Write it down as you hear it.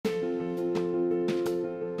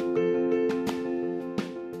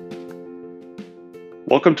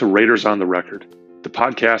Welcome to Raiders on the Record, the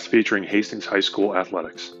podcast featuring Hastings High School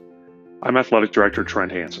athletics. I'm Athletic Director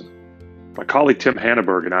Trent Hansen. My colleague Tim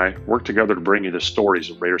Hanneberg and I work together to bring you the stories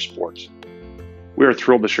of Raider sports. We are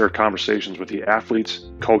thrilled to share conversations with the athletes,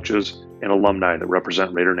 coaches, and alumni that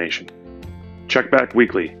represent Raider Nation. Check back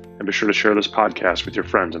weekly and be sure to share this podcast with your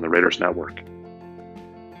friends in the Raiders Network.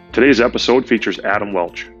 Today's episode features Adam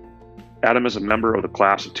Welch. Adam is a member of the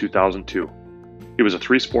class of 2002. He was a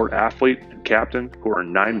three-sport athlete and captain who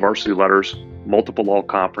earned 9 varsity letters, multiple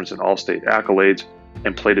all-conference and all-state accolades,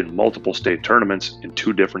 and played in multiple state tournaments in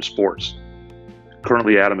 2 different sports.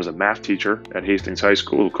 Currently, Adam is a math teacher at Hastings High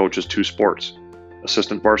School who coaches 2 sports,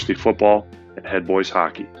 assistant varsity football and head boys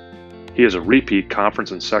hockey. He is a repeat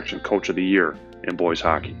conference and section coach of the year in boys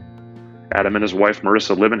hockey. Adam and his wife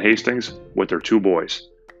Marissa live in Hastings with their 2 boys.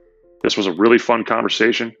 This was a really fun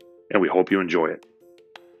conversation, and we hope you enjoy it.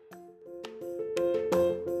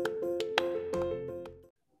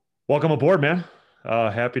 Welcome aboard, man.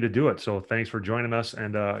 Happy to do it. So thanks for joining us.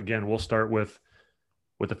 And again, we'll start with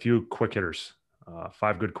a few quick hitters,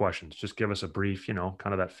 5 good questions. Just give us a brief, kind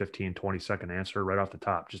of that 15, 20-second answer right off the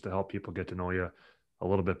top, just to help people get to know you a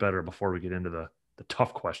little bit better before we get into the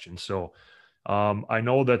tough questions. So I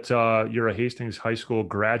know that you're a Hastings High School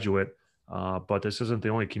graduate, but this isn't the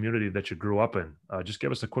only community that you grew up in. Just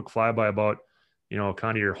give us a quick flyby about,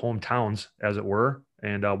 kind of your hometowns, as it were,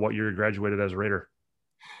 and what year you graduated as a Raider.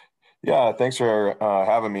 Yeah, thanks for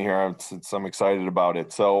having me here. I'm excited about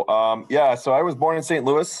it. So, so I was born in St.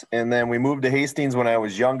 Louis, and then we moved to Hastings when I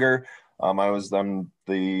was younger. I'm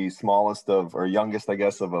the smallest or youngest, I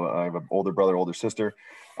guess, I have an older brother, older sister.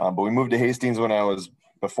 But we moved to Hastings when I was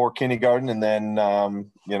before kindergarten, and then,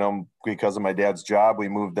 because of my dad's job, we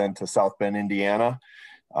moved then to South Bend, Indiana,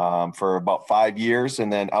 for about 5 years,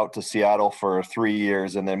 and then out to Seattle for 3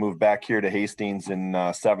 years, and then moved back here to Hastings in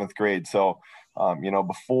 7th grade. So,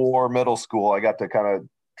 before middle school, I got to kind of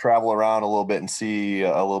travel around a little bit and see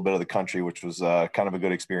a little bit of the country, which was kind of a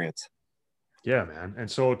good experience. Yeah, man. And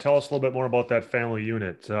so tell us a little bit more about that family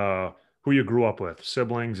unit, who you grew up with,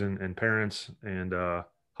 siblings and parents, and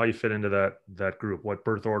how you fit into that group, what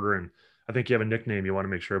birth order. And I think you have a nickname you want to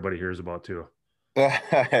make sure everybody hears about too. Yeah,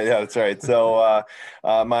 that's right. So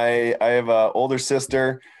I have an older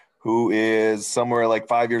sister who is somewhere like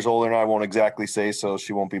 5 years older, and I won't exactly say, so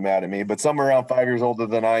she won't be mad at me, but somewhere around 5 years older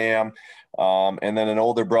than I am. And then an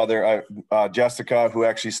older brother, Jessica, who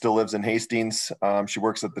actually still lives in Hastings. She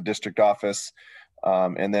works at the district office.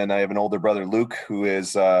 And then I have an older brother, Luke, who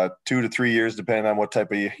is 2 to 3 years, depending on what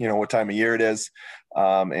time of year it is.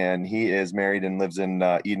 And he is married and lives in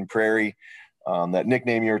Eden Prairie. That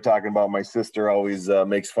nickname you were talking about, my sister always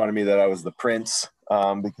makes fun of me that I was the prince,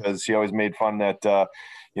 because she always made fun that,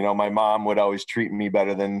 my mom would always treat me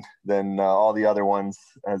better than all the other ones.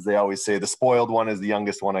 As they always say, the spoiled one is the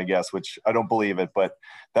youngest one, I guess, which I don't believe it. But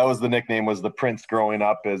that was the nickname, was the prince growing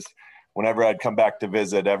up, is whenever I'd come back to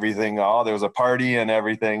visit, everything, there was a party and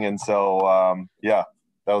everything. And so, that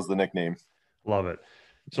was the nickname. Love it.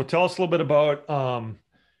 So tell us a little bit about,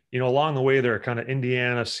 along the way there, kind of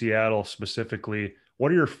Indiana, Seattle specifically,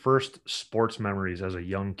 what are your first sports memories as a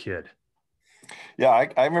young kid? Yeah,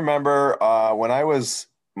 I remember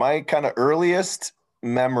my kind of earliest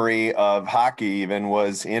memory of hockey even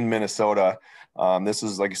was in Minnesota. This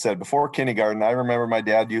is, like I said, before kindergarten. I remember my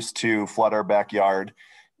dad used to flood our backyard.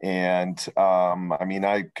 And I don't even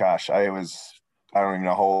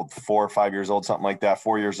know how old, 4 or 5 years old, something like that,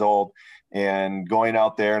 4 years old, and going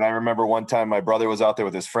out there. And I remember one time my brother was out there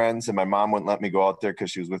with his friends, and my mom wouldn't let me go out there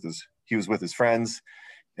because he was with his friends,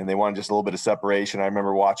 and they wanted just a little bit of separation. I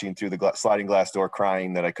remember watching through the sliding glass door,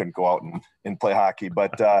 crying that I couldn't go out and play hockey.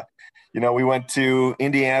 But, we went to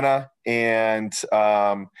Indiana, and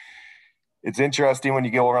it's interesting when you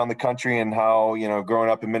go around the country and how, growing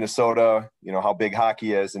up in Minnesota, how big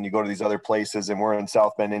hockey is, and you go to these other places, and we're in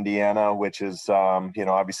South Bend, Indiana, which is,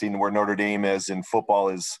 obviously where Notre Dame is, and football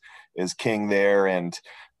is king there. And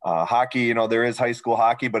hockey, there is high school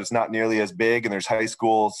hockey, but it's not nearly as big. And there's high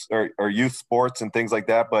schools or youth sports and things like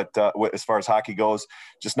that. But as far as hockey goes,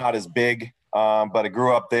 just not as big. But I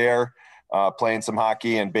grew up there playing some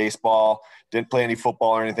hockey and baseball. Didn't play any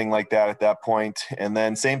football or anything like that at that point. And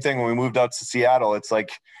then same thing when we moved out to Seattle. It's like,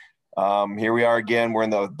 here we are again. We're in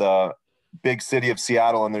the big city of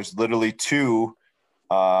Seattle, and there's literally 2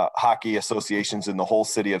 hockey associations in the whole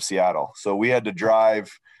city of Seattle. So we had to drive,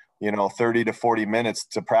 30 to 40 minutes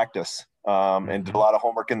to practice, and did a lot of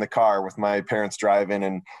homework in the car with my parents driving,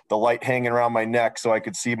 and the light hanging around my neck so I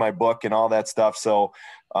could see my book and all that stuff. So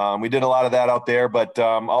we did a lot of that out there, but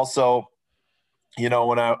also,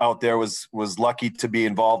 when I out there was lucky to be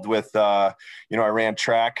involved with, I ran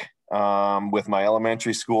track with my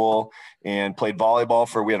elementary school, and played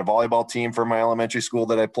volleyball we had a volleyball team for my elementary school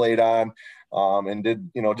that I played on, and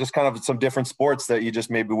did, just kind of some different sports that you just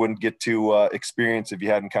maybe wouldn't get to experience if you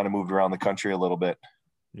hadn't kind of moved around the country a little bit.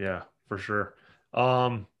 Yeah, for sure.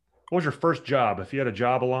 What was your first job? If you had a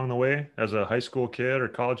job along the way as a high school kid or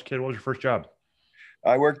college kid, what was your first job?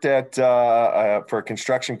 I worked at for a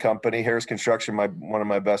construction company, Harris Construction. One of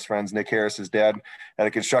my best friends, Nick Harris, his dad had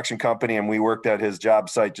a construction company, and we worked at his job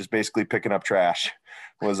site, just basically picking up trash.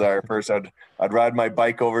 Was our first. I'd ride my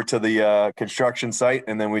bike over to the construction site,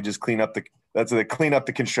 and then we just clean up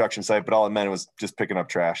the construction site. But all it meant was just picking up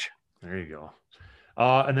trash. There you go.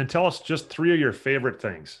 And then tell us just 3 of your favorite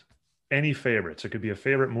things. Any favorites? It could be a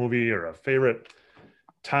favorite movie or a favorite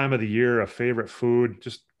time of the year, a favorite food.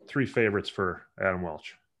 Just 3 favorites for Adam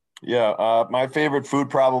Welch. Yeah, my favorite food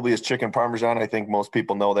probably is chicken parmesan. I think most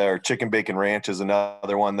people know that. Or chicken bacon ranch is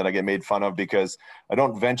another one that I get made fun of because I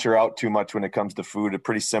don't venture out too much when it comes to food. It's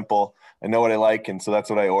pretty simple. I know what I like, and so that's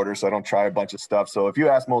what I order. So I don't try a bunch of stuff. So if you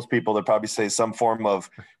ask most people, they'll probably say some form of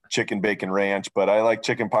chicken bacon ranch. But I like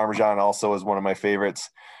chicken parmesan also as one of my favorites.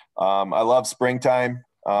 I love springtime.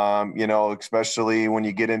 Especially when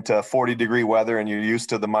you get into 40-degree weather and you're used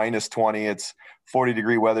to the -20, it's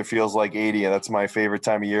 40-degree weather feels like 80. And that's my favorite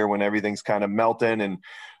time of year when everything's kind of melting and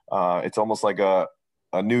it's almost like a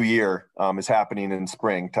new year is happening in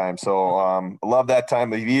springtime. So I love that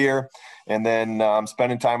time of year. And then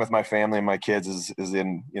spending time with my family and my kids is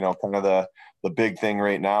in, kind of the big thing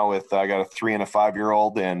right now with, I got a 3 and a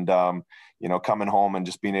 5-year-old and, coming home and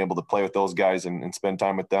just being able to play with those guys and spend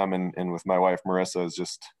time with them and with my wife, Marissa, is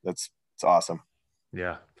just, it's awesome.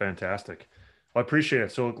 Yeah. Fantastic. Well, I appreciate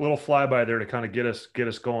it. So a little flyby there to kind of get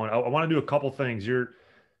us going. I want to do a couple things. You're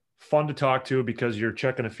fun to talk to because you're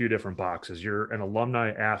checking a few different boxes. You're an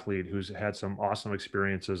alumni athlete who's had some awesome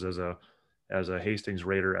experiences as a Hastings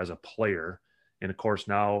Raider, as a player. And of course,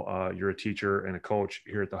 now you're a teacher and a coach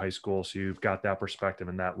here at the high school. So you've got that perspective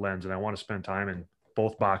and that lens. And I want to spend time in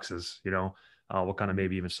both boxes. We'll kind of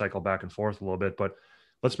maybe even cycle back and forth a little bit, but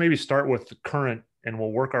let's maybe start with the current and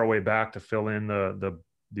we'll work our way back to fill in the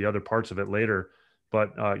other parts of it later.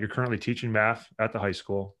 But you're currently teaching math at the high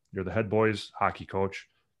school. You're the head boys hockey coach,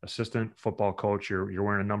 assistant football coach. You're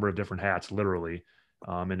wearing a number of different hats, literally,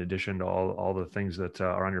 in addition to all the things that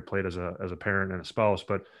are on your plate as a parent and a spouse.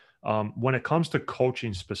 But when it comes to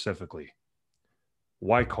coaching specifically,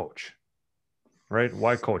 why coach? Right?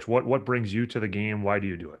 Why coach? What brings you to the game? Why do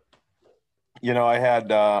you do it?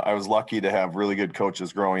 I was lucky to have really good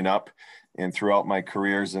coaches growing up and throughout my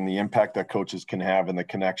careers, and the impact that coaches can have and the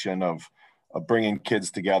connection of bringing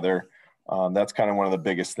kids together. That's kind of one of the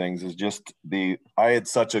biggest things is just I had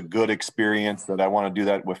such a good experience that I want to do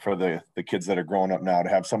that for the kids that are growing up now, to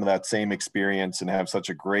have some of that same experience and have such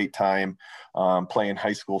a great time playing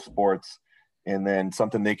high school sports, and then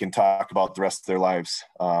something they can talk about the rest of their lives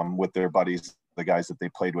with their buddies, the guys that they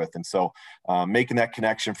played with. And so making that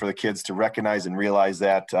connection for the kids to recognize and realize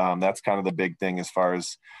that that's kind of the big thing as far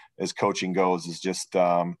as coaching goes, is just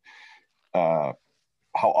how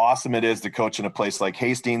awesome it is to coach in a place like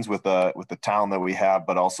Hastings with the town that we have,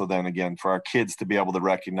 but also then again for our kids to be able to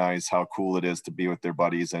recognize how cool it is to be with their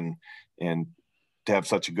buddies and to have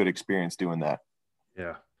such a good experience doing that.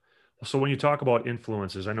 Yeah. So when you talk about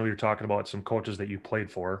influences, I know you're talking about some coaches that you played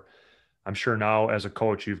for. I'm sure now as a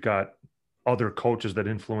coach, you've got other coaches that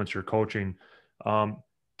influence your coaching.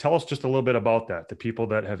 Tell us just a little bit about that, the people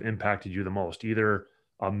that have impacted you the most, either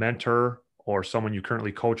a mentor or someone you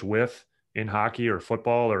currently coach with in hockey or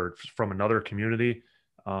football or from another community.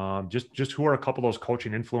 Just who are a couple of those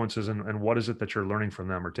coaching influences and what is it that you're learning from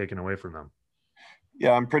them or taking away from them?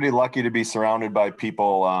 Yeah, I'm pretty lucky to be surrounded by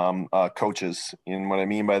people, coaches. And what I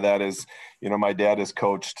mean by that is, my dad has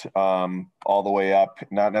coached all the way up,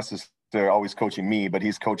 not necessarily always coaching me, but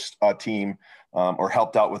he's coached a team or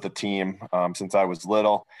helped out with a team since I was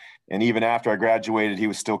little. And even after I graduated, he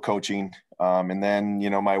was still coaching. And then,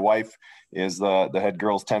 my wife is the head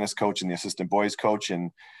girls tennis coach and the assistant boys coach. And,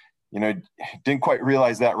 didn't quite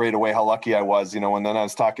realize that right away, how lucky I was, and then I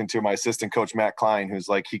was talking to my assistant coach, Matt Klein, who's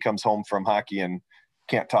like, he comes home from hockey and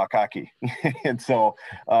can't talk hockey. And so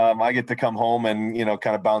I get to come home and,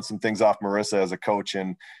 kind of bounce some things off Marissa as a coach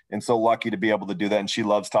and so lucky to be able to do that. And she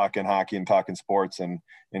loves talking hockey and talking sports and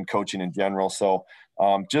coaching in general. So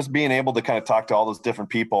just being able to kind of talk to all those different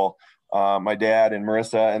people, my dad and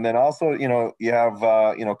Marissa, and then also, you have,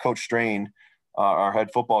 Coach Strain, our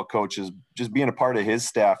head football coach, is just being a part of his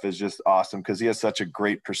staff is just awesome because he has such a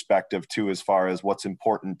great perspective too, as far as what's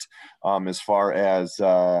important, as far as,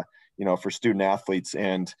 for student athletes.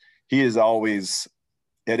 And he is always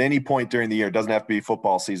at any point during the year, it doesn't have to be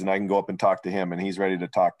football season, I can go up and talk to him and he's ready to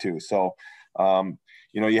talk too. So,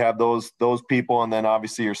 you have those people, and then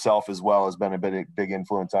obviously yourself as well has been a big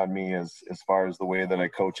influence on me as far as the way that I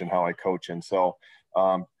coach and how I coach. And so,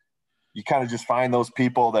 you kind of just find those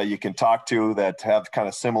people that you can talk to that have kind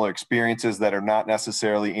of similar experiences that are not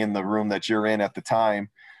necessarily in the room that you're in at the time.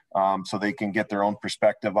 So they can get their own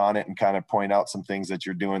perspective on it and kind of point out some things that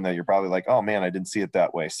you're doing that you're probably like, oh man, I didn't see it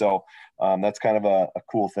that way. So that's kind of a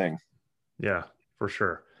cool thing. Yeah, for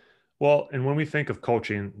sure. Well, and when we think of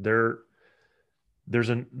coaching, there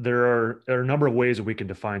are a number of ways that we can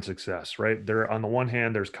define success, right? There, on the one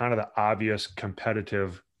hand, there's kind of the obvious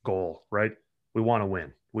competitive goal, right? We want to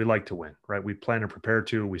win. We like to win, right? We plan and prepare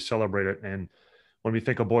to, we celebrate it. And when we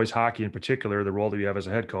think of boys hockey in particular, the role that you have as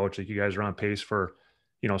a head coach, like you guys are on pace for,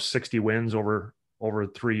 60 wins over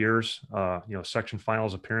 3 years, section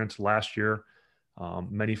finals appearance last year.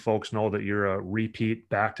 Many folks know that you're a repeat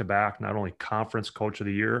back-to-back, not only conference coach of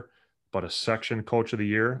the year, but a section coach of the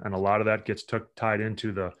year. And a lot of that gets tied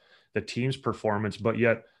into the team's performance. But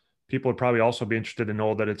yet people would probably also be interested to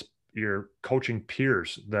know that it's your coaching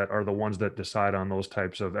peers that are the ones that decide on those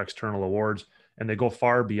types of external awards. And they go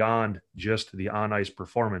far beyond just the on-ice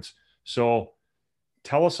performance. So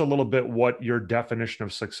tell us a little bit what your definition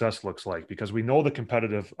of success looks like, because we know the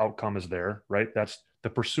competitive outcome is there, right? That's the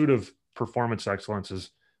pursuit of performance excellence is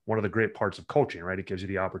one of the great parts of coaching, right? It gives you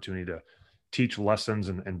the opportunity to teach lessons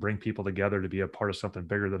and bring people together to be a part of something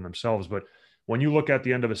bigger than themselves. But when you look at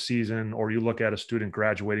the end of a season, or you look at a student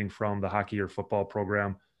graduating from the hockey or football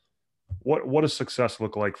program, what does success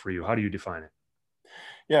look like for you? How do you define it?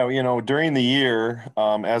 Yeah, during the year,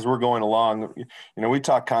 as we're going along, we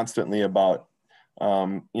talk constantly about,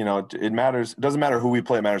 it matters. It doesn't matter who we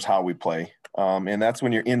play, it matters how we play. And that's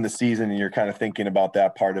when you're in the season and you're kind of thinking about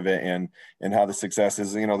that part of it and how the success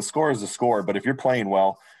is. The score is the score, but if you're playing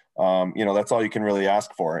well, that's all you can really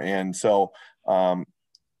ask for. And so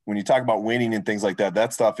when you talk about winning and things like that,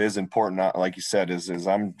 that stuff is important. Like you said, is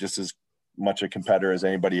I'm just as much a competitor as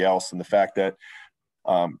anybody else. And the fact that,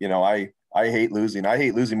 I hate losing. I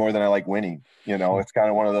hate losing more than I like winning. It's kind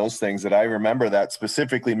of one of those things that I remember that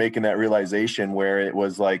specifically making that realization where it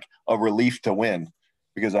was like a relief to win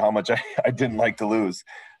because of how much I didn't like to lose.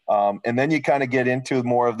 And then you kind of get into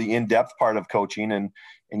more of the in-depth part of coaching and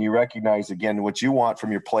you recognize, again, what you want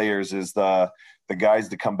from your players is the guys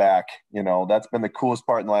to come back. That's been the coolest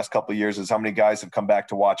part in the last couple of years is how many guys have come back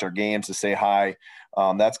to watch our games, to say hi.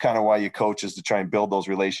 That's kind of why you coach, is to try and build those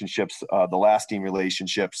relationships, the lasting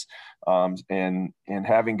relationships, and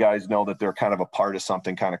having guys know that they're kind of a part of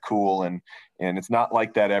something kind of cool. And it's not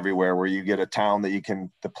like that everywhere, where you get a town that you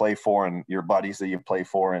can to play for and your buddies that you play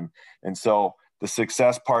for. And so the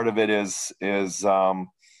success part of it is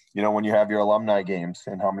when you have your alumni games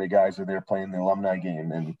and how many guys are there playing the alumni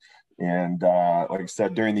game. And like I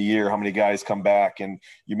said, during the year, how many guys come back, and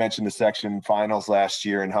you mentioned the section finals last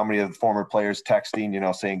year and how many of the former players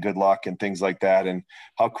texting, saying good luck and things like that, and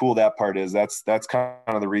how cool that part is. That's kind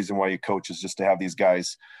of the reason why you coach, is just to have these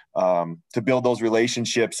guys, to build those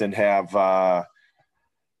relationships and have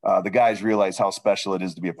the guys realize how special it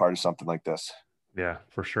is to be a part of something like this. Yeah,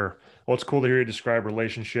 for sure. Well, it's cool to hear you describe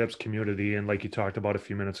relationships, community, and like you talked about a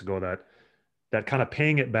few minutes ago, that kind of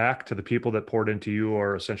paying it back to the people that poured into you,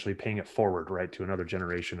 or essentially paying it forward, right, to another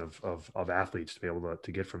generation of athletes to be able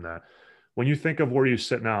to get from that. When you think of where you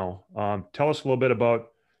sit now, tell us a little bit about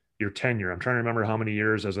your tenure. I'm trying to remember how many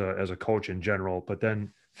years as a coach in general, but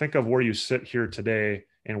then think of where you sit here today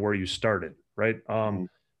and where you started, right?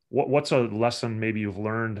 What's a lesson maybe you've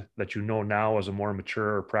learned that now as a more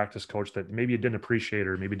mature or practice coach that maybe you didn't appreciate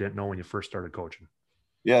or maybe didn't know when you first started coaching?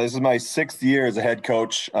 Yeah, this is my 6th year as a head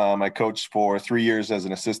coach. I coached for 3 years as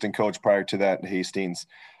an assistant coach prior to that in Hastings.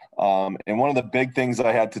 And one of the big things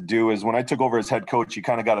I had to do is, when I took over as head coach, you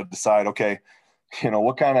kind of got to decide, okay,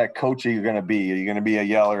 what kind of coach are you going to be? Are you going to be a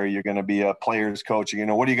yeller? Are you going to be a player's coach?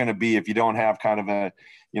 What are you going to be if you don't have kind of a,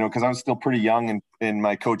 because I'm still pretty young in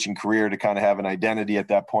my coaching career to kind of have an identity at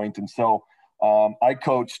that point. And so I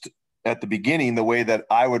coached at the beginning the way that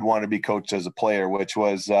I would want to be coached as a player, which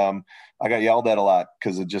was I got yelled at a lot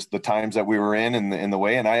because of just the times that we were in the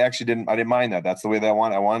way. And I actually didn't mind that. That's the way that I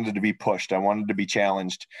wanted. I wanted to be pushed. I wanted to be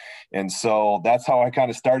challenged. And so that's how I kind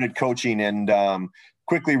of started coaching, and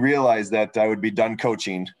quickly realized that I would be done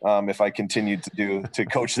coaching if I continued to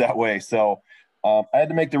coach that way. So I had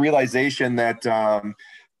to make the realization that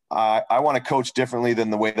I want to coach differently than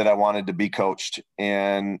the way that I wanted to be coached,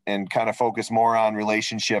 and kind of focus more on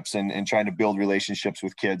relationships and trying to build relationships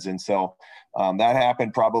with kids. And so that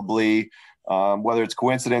happened probably, whether it's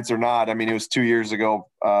coincidence or not. I mean, it was 2 years ago,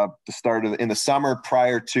 in the summer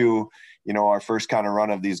prior to our first kind of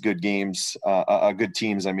run of these good games, good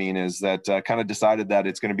teams, is that kind of decided that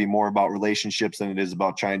it's going to be more about relationships than it is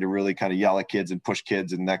about trying to really kind of yell at kids and push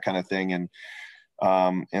kids and that kind of thing. And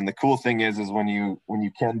the cool thing is when you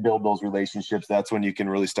can build those relationships, that's when you can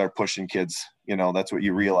really start pushing kids. That's what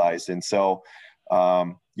you realize. And so, I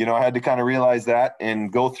had to kind of realize that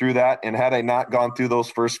and go through that. And had I not gone through those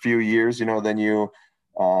first few years, then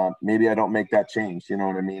maybe I don't make that change. You know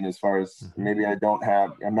what I mean? As far as maybe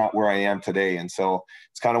I'm not where I am today. And so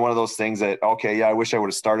it's kind of one of those things that, okay, yeah, I wish I would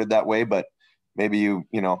have started that way, but maybe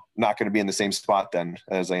not going to be in the same spot then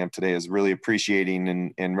as I am today, is really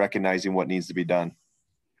appreciating and recognizing what needs to be done.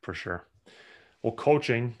 For sure. Well,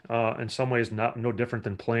 coaching, in some ways, no different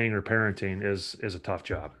than playing or parenting is a tough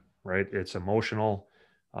job, right? It's emotional.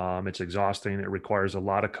 It's exhausting. It requires a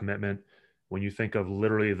lot of commitment. When you think of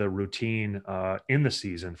literally the routine in the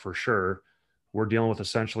season, for sure, we're dealing with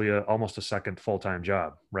essentially almost a second full-time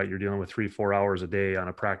job, right? You're dealing with 3-4 hours a day on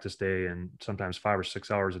a practice day, and sometimes 5 or 6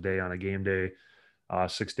 hours a day on a game day,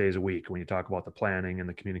 6 days a week. When you talk about the planning and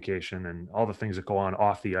the communication and all the things that go on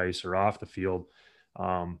off the ice or off the field.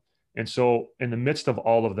 And so in the midst of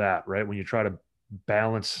all of that, right, when you try to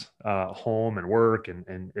balance home and work,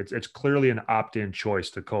 and it's clearly an opt-in choice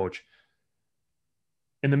to coach.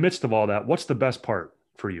 In the midst of all that, what's the best part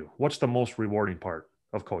for you? What's the most rewarding part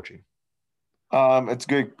of coaching? It's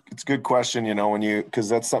good. It's a good question, because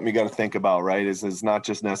that's something you got to think about, right? Is not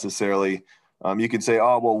just necessarily, you could say,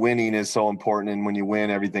 oh, well, winning is so important, and when you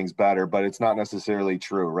win, everything's better, but it's not necessarily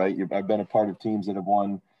true, right? I've been a part of teams that have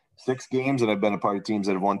won 6 games, and I've been a part of teams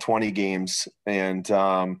that have won 20 games. And,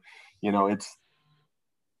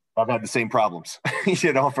 I've had the same problems,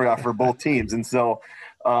 for both teams. And so,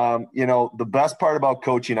 the best part about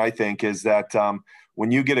coaching, I think, is that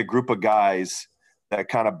when you get a group of guys that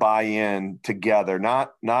kind of buy in together,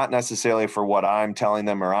 not necessarily for what I'm telling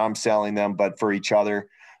them or I'm selling them, but for each other.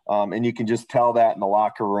 And you can just tell that in the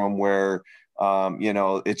locker room where,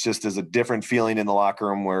 it's just as a different feeling in the locker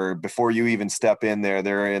room where before you even step in there,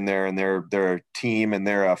 they're in there and they're a team and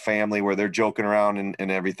they're a family where they're joking around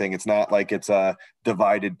and everything. It's not like it's a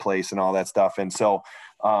divided place and all that stuff. And so,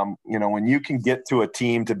 when you can get to a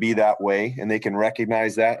team to be that way and they can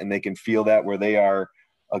recognize that and they can feel that where they are,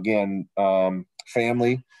 again,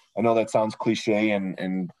 family. I know that sounds cliche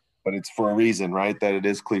but it's for a reason, right? That it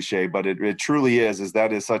is cliche, but it truly is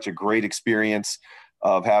that is such a great experience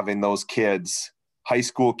of having those kids, high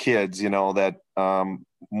school kids, that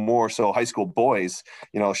more so high school boys,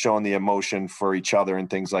 showing the emotion for each other and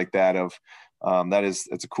things like that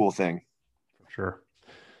it's a cool thing. Sure.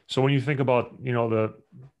 So when you think about, the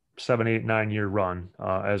 7, 8, 9 year run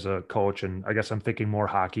as a coach, and I guess I'm thinking more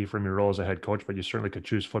hockey from your role as a head coach, but you certainly could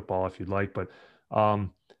choose football if you'd like, but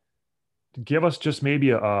give us just maybe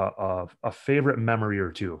a favorite memory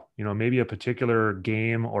or two, maybe a particular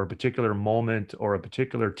game or a particular moment or a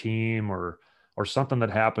particular team or something that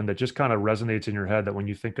happened that just kind of resonates in your head, that when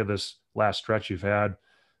you think of this last stretch you've had,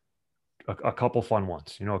 a couple fun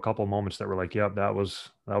ones, a couple moments that were like, yep, that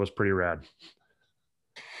was pretty rad.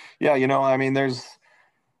 Yeah. There's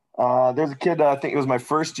a kid, I think it was my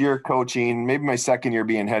first year coaching, maybe my second year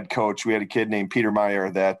being head coach. We had a kid named Peter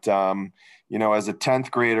Meyer that, as a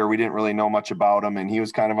 10th grader, we didn't really know much about him. And he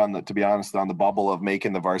was kind of to be honest, on the bubble of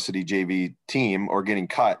making the varsity JV team or getting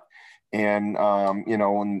cut. And,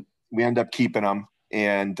 when we end up keeping him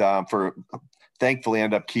and thankfully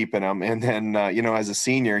end up keeping him. And then, as a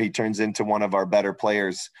senior, he turns into one of our better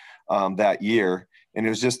players that year. And it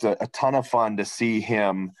was just a ton of fun to see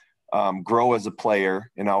him grow as a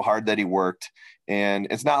player and how hard that he worked. And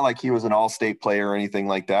it's not like he was an all-state player or anything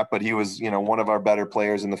like that, but he was, one of our better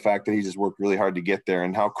players, in the fact that he just worked really hard to get there.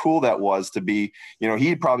 And how cool that was to be,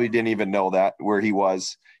 he probably didn't even know that where he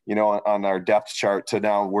was, on our depth chart to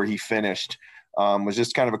now where he finished, was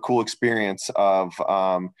just kind of a cool experience of,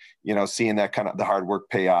 seeing that kind of the hard work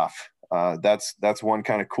pay off. That's one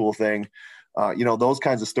kind of cool thing. Those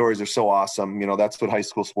kinds of stories are so awesome. That's what high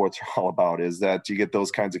school sports are all about, is that you get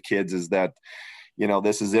those kinds of kids, is that,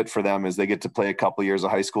 this is it for them, is they get to play a couple years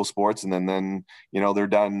of high school sports and then, they're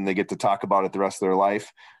done and they get to talk about it the rest of their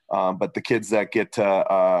life. But the kids that get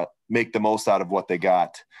to make the most out of what they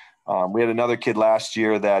got. We had another kid last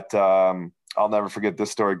year that I'll never forget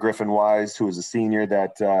this story, Griffin Wise, who was a senior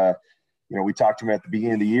that, we talked to him at the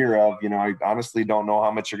beginning of the year of, I honestly don't know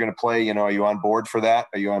how much you're going to play. Are you on board for that?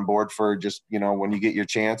 Are you on board for just, when you get your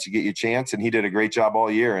chance, you get your chance? And he did a great job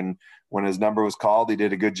all year. And when his number was called, he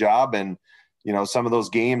did a good job. And, some of those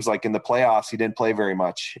games, like in the playoffs, he didn't play very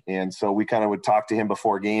much. And so we kind of would talk to him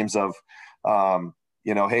before games of,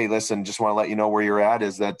 hey, listen, just want to let you know where you're at,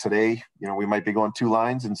 is that today, we might be going 2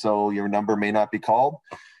 lines. And so your number may not be called.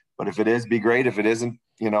 But if it is, be great. If it isn't,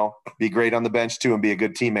 be great on the bench too and be a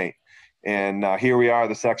good teammate. And here we are,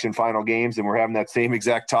 the section final games, and we're having that same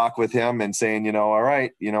exact talk with him and saying, all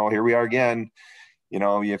right, here we are again.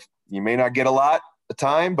 You may not get a lot of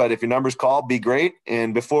time, but if your number's called, be great.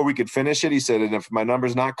 And before we could finish it, he said, and if my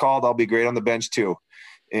number's not called, I'll be great on the bench too.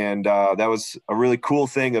 And that was a really cool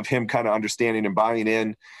thing of him kind of understanding and buying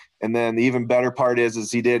in. And then the even better part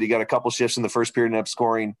is he got a couple shifts in the first period and ended up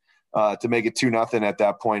scoring to make it 2-0 at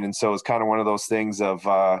that point. And so it's kind of one of those things of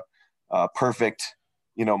perfect,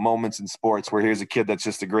 moments in sports where here's a kid that's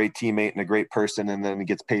just a great teammate and a great person, and then he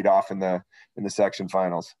gets paid off in the section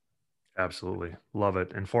finals. Absolutely. Love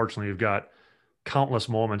it. And fortunately, you've got countless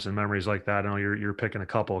moments and memories like that. I know you're picking a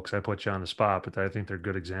couple because I put you on the spot, but I think they're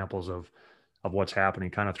good examples of what's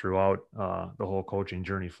happening kind of throughout the whole coaching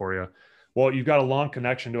journey for you. Well, you've got a long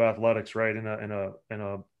connection to athletics, right? In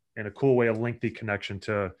a cool way, a lengthy connection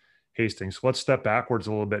to Hastings. Let's step backwards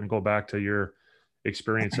a little bit and go back to your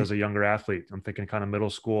experience as a younger athlete. I'm thinking kind of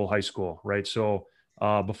middle school, high school, right? So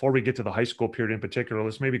before we get to the high school period in particular,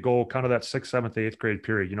 let's maybe go kind of that 6th, 7th, 8th grade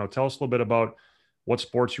period. Tell us a little bit about what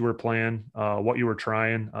sports you were playing, what you were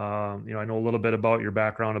trying. I know a little bit about your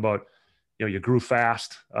background about, you grew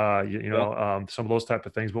fast, some of those type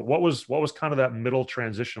of things, but what was kind of that middle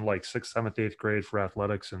transition, like 6th, 7th, 8th grade for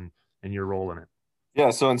athletics and your role in it?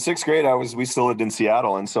 Yeah. So in 6th grade, we still lived in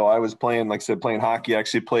Seattle. And so I was playing, like I said, playing hockey. I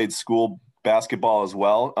actually played school basketball as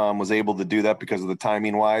well. Was able to do that because of the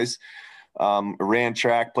timing wise. Ran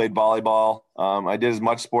track, played volleyball. I did as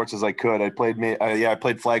much sports as I could. I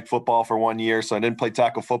played flag football for 1 year. So I didn't play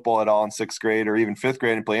tackle football at all in 6th grade or even 5th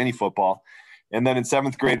grade. I didn't play any football. And then in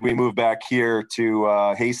 7th grade, we moved back here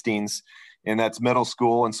to Hastings, and that's middle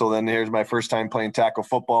school. And so then here's my first time playing tackle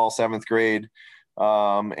football, 7th grade,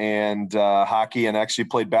 and hockey, and actually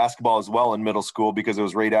played basketball as well in middle school because it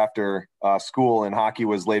was right after school, and hockey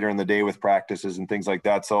was later in the day with practices and things like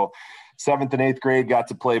that. So 7th and 8th grade got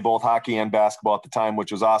to play both hockey and basketball at the time,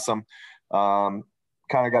 which was awesome.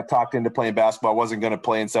 Kind of got talked into playing basketball. I wasn't going to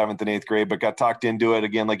play in 7th and 8th grade, but got talked into it.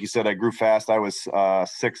 Again, like you said, I grew fast. I was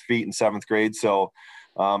 6 feet in 7th grade. So,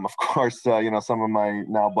 of course, some of my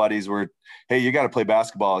now buddies were, hey, you got to play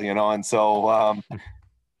basketball, and so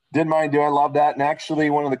didn't mind doing. I love that. And actually,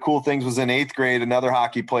 one of the cool things was in 8th grade, another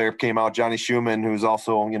hockey player came out, Johnny Schumann, who's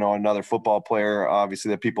also, another football player, obviously,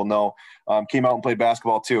 that people know, came out and played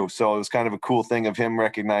basketball too. So it was kind of a cool thing of him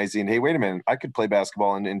recognizing, hey, wait a minute, I could play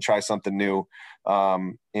basketball and try something new.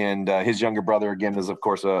 And his younger brother, again, is, of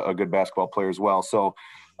course, a good basketball player as well. So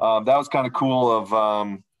that was kind of cool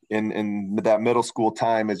of in that middle school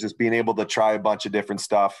time, is just being able to try a bunch of different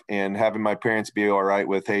stuff and having my parents be all right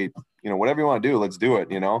with, hey, whatever you want to do, let's do it,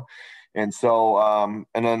 And so,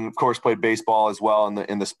 and then of course played baseball as well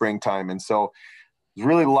in the springtime. And so I was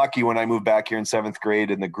really lucky when I moved back here in 7th grade,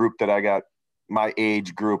 and the group that I got, my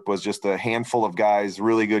age group, was just a handful of guys,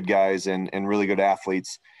 really good guys and really good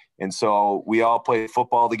athletes. And so we all played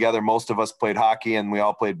football together. Most of us played hockey, and we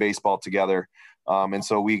all played baseball together. And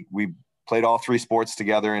so we played all 3 sports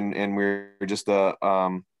together, and we're just like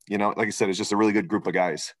I said, it's just a really good group of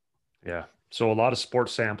guys. Yeah. So a lot of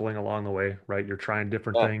sports sampling along the way, right? You're trying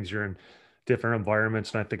different things. You're in different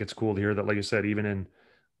environments. And I think it's cool to hear that, like you said, even in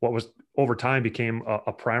what was over time became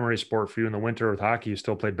a primary sport for you in the winter with hockey, you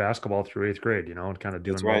still played basketball through 8th grade, and kind of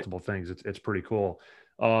doing multiple things. It's pretty cool.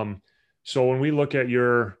 So when we look at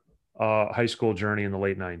your high school journey in the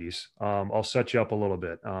late 90s, I'll set you up a little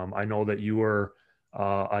bit. I know that you were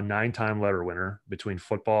a 9-time letter winner between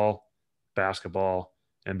football, basketball,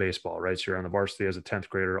 and baseball, right? So you're on the varsity as a 10th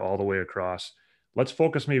grader all the way across. Let's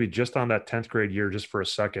focus maybe just on that 10th grade year just for a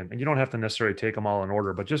second. And you don't have to necessarily take them all in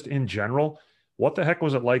order, but just in general, what the heck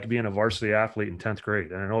was it like being a varsity athlete in 10th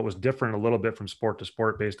grade? And I know it was different a little bit from sport to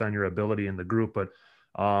sport based on your ability in the group, but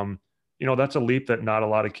that's a leap that not a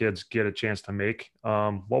lot of kids get a chance to make.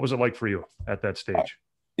 What was it like for you at that stage?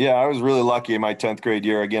 Yeah, I was really lucky in my 10th grade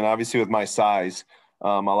year. Again, obviously with my size,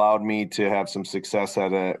 allowed me to have some success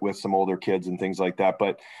with some older kids and things like that.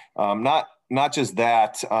 But not just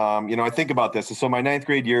that. I think about this. So my 9th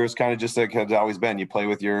grade year is kind of just like it's always been. You play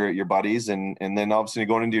with your buddies, and then all of a sudden you're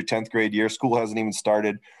going into your 10th grade year. School hasn't even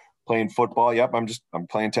started. Playing football. Yep, I'm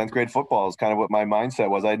playing 10th grade football is kind of what my mindset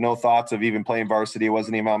was. I had no thoughts of even playing varsity. It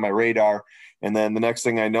wasn't even on my radar. And then the next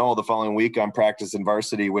thing I know, the following week, I'm practicing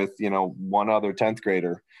varsity with, one other 10th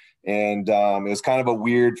grader. And it was kind of a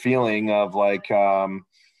weird feeling of like, okay,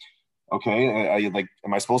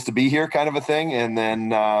 am I supposed to be here kind of a thing? And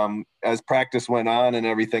then as practice went on and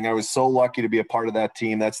everything, I was so lucky to be a part of that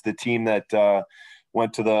team. That's the team that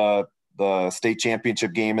went to the the state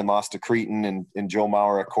championship game and lost to Cretin and Joe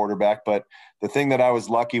Mauer at quarterback. But the thing that I was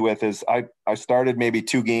lucky with is I started maybe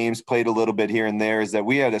 2 games, played a little bit here and there, is that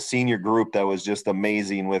we had a senior group that was just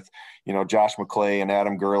amazing with, Josh McClay and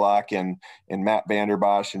Adam Gerlach and Matt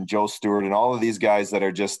Vanderbosch and Joe Stewart and all of these guys that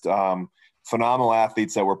are just phenomenal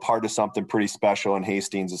athletes that were part of something pretty special in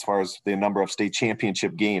Hastings as far as the number of state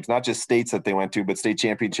championship games, not just states that they went to, but state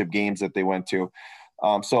championship games that they went to.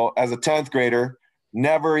 So as a 10th grader,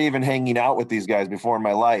 never even hanging out with these guys before in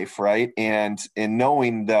my life, right? And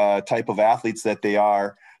knowing the type of athletes that they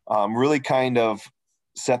are really kind of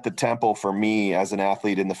set the tempo for me as an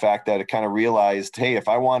athlete, in the fact that it kind of realized, hey, if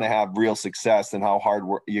I want to have real success, then how hard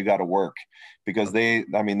you got to work, because they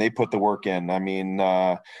put the work in.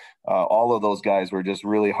 All of those guys were just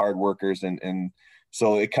really hard workers. And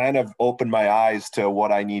so it kind of opened my eyes to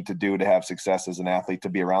what I need to do to have success as an athlete, to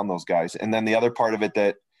be around those guys. And then the other part of it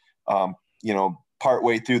that,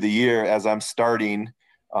 partway through the year as I'm starting,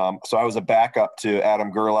 so I was a backup to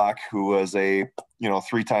Adam Gerlach, who was a,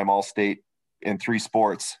 3-time All-State in 3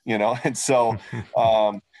 sports, and so,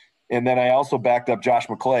 and then I also backed up Josh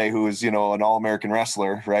McClay, who is, an All-American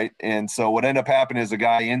wrestler, right? And so what ended up happening is a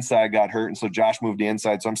guy inside got hurt, and so Josh moved to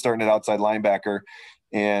inside. So I'm starting at outside linebacker,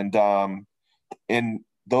 and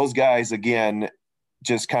those guys, again,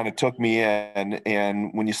 just kind of took me in. And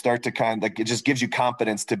when you start to kind of, it just gives you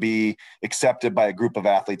confidence to be accepted by a group of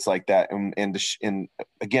athletes like that. And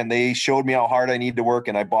again, they showed me how hard I need to work,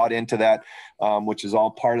 and I bought into that, which is all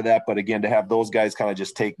part of that. But again, to have those guys kind of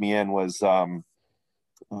just take me in was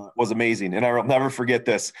amazing. And I will never forget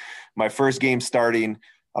this. My first game starting,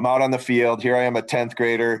 I'm out on the field. Here I am, a 10th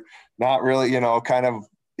grader, not really, kind of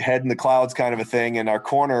head in the clouds kind of a thing. And our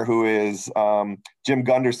corner, who is Jim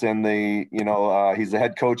Gunderson, he's the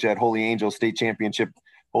head coach at Holy Angels, state championship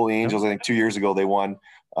Holy Angels. I think 2 years ago they won.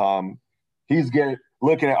 He's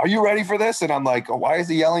looking at, are you ready for this? And I'm like, oh, why is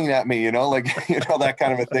he yelling at me? That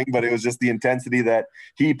kind of a thing. But it was just the intensity that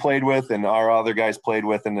he played with and our other guys played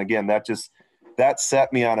with. And again, that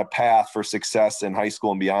set me on a path for success in high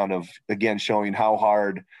school and beyond, of, again, showing how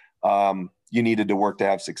hard you needed to work to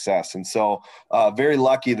have success. And so very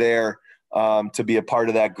lucky there to be a part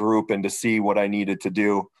of that group and to see what I needed to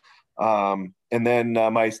do. And then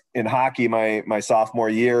in hockey, my sophomore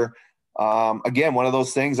year, again, one of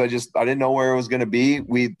those things, I didn't know where it was going to be.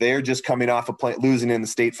 They're just coming off of losing in the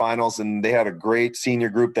state finals, and they had a great senior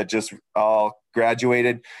group that just all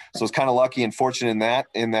graduated. So I was kind of lucky and fortunate in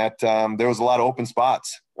that there was a lot of open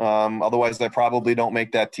spots. Otherwise I probably don't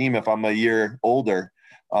make that team if I'm a year older,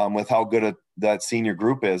 with how good that senior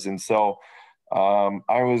group is. And so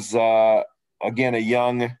I was, again, a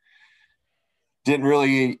young,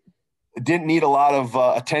 didn't need a lot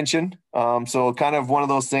of attention. So kind of one of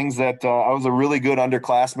those things that I was a really good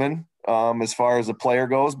underclassman as far as a player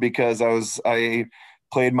goes, because I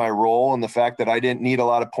played my role in the fact that I didn't need a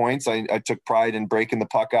lot of points. I took pride in breaking the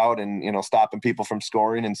puck out and, stopping people from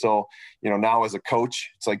scoring. And so, now as a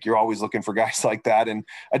coach, it's like, you're always looking for guys like that. And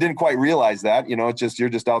I didn't quite realize that, you're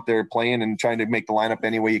just out there playing and trying to make the lineup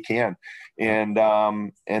any way you can. And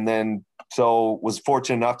then, so was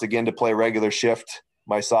fortunate enough to play regular shift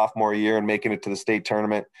my sophomore year and making it to the state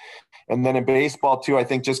tournament. And then in baseball too, I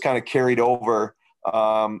think just kind of carried over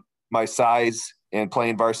my size and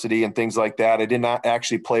playing varsity and things like that. I did not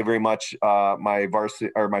actually play very much my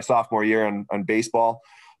varsity or my sophomore year on baseball.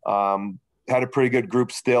 Had a pretty good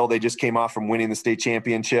group still. They just came off from winning the state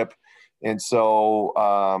championship. And so,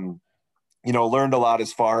 learned a lot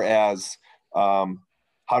as far as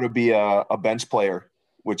how to be a bench player,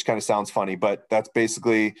 which kind of sounds funny, but that's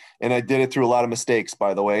basically, and I did it through a lot of mistakes,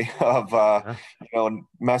 by the way, of,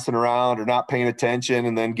 messing around or not paying attention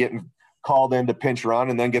and then getting called in to pinch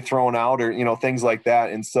run and then get thrown out or, things like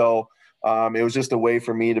that. And so it was just a way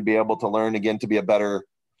for me to be able to learn again, to be a better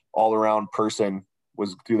all around person,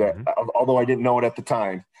 was through that. Although I didn't know it at the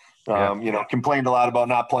time, complained a lot about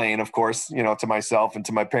not playing, of course, to myself and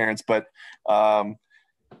to my parents, but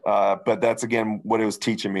that's again, what it was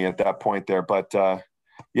teaching me at that point there. But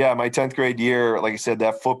my 10th grade year, like I said,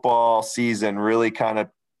 that football season really kind of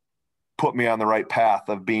put me on the right path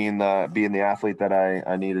of being the athlete that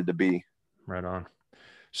I needed to be. Right on.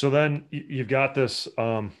 So then you've got this,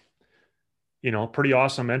 pretty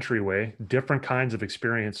awesome entryway, different kinds of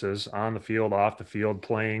experiences on the field, off the field,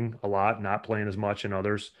 playing a lot, not playing as much in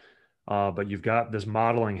others. But you've got this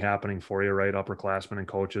modeling happening for you, right? Upperclassmen and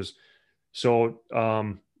coaches. So,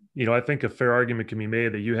 I think a fair argument can be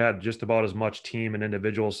made that you had just about as much team and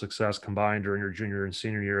individual success combined during your junior and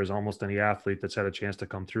senior year as almost any athlete that's had a chance to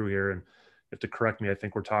come through here. And if to correct me, I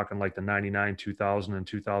think we're talking like the 99, 2000 and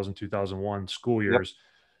 2000, 2001 school years.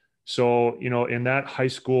 So, in that high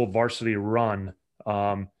school varsity run,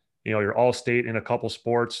 you're all state in a couple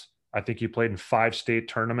sports. I think you played in 5 state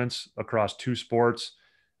tournaments across 2 sports.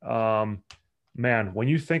 Um, Man, when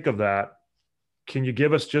you think of that, can you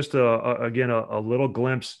give us just again, a little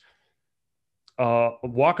glimpse,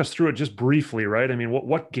 walk us through it just briefly, right? I mean,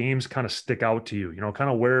 what games kind of stick out to you, kind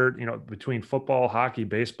of where, between football, hockey,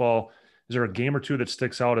 baseball, is there a game or two that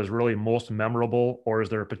sticks out as really most memorable, or is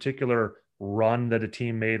there a particular run that a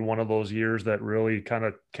team made one of those years that really kind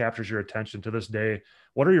of captures your attention to this day?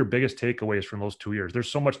 What are your biggest takeaways from those 2 years? There's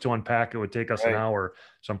so much to unpack. It would take us an Right. hour.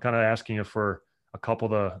 So I'm kind of asking you for a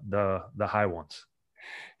couple of the high ones.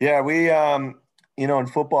 Yeah, we in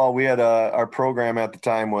football we had our program at the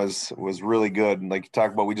time was really good. And like you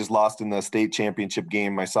talked about, we just lost in the state championship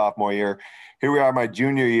game my sophomore year. Here we are my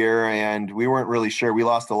junior year, and we weren't really sure. We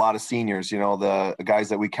lost a lot of seniors, the guys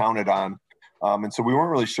that we counted on. And so we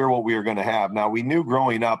weren't really sure what we were going to have. Now, we knew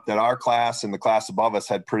growing up that our class and the class above us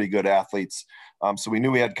had pretty good athletes. So we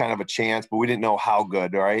knew we had kind of a chance, but we didn't know how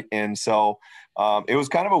good, right? And so it was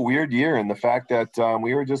kind of a weird year in the fact that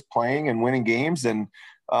we were just playing and winning games. And,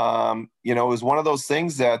 it was one of those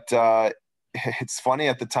things that it's funny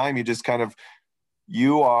at the time,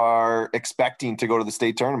 you are expecting to go to the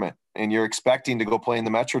state tournament and you're expecting to go play in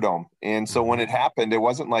the Metrodome. And so when it happened, it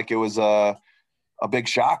wasn't like it was a big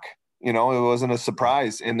shock. It wasn't a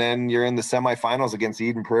surprise. And then you're in the semifinals against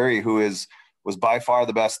Eden Prairie, who was by far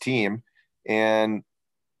the best team. And,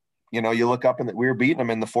 you look up and we were beating them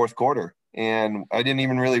in the fourth quarter. And I didn't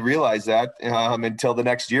even really realize that until the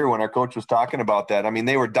next year when our coach was talking about that. I mean,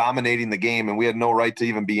 they were dominating the game and we had no right to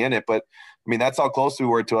even be in it. But I mean, that's how close we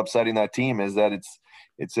were to upsetting that team, is that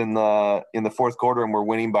it's in the fourth quarter and we're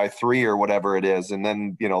winning by 3 or whatever it is. And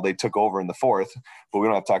then, they took over in the fourth, but we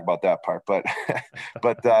don't have to talk about that part. But,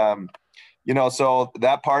 so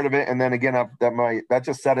that part of it. And then again, that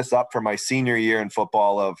just set us up for my senior year in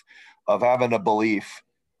football of having a belief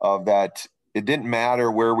of that it didn't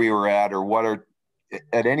matter where we were at or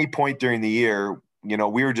at any point during the year,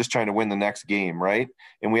 we were just trying to win the next game. Right.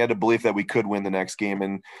 And we had to believe that we could win the next game.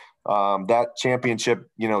 And that championship,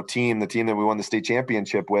 team, the team that we won the state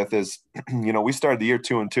championship with is, we started the year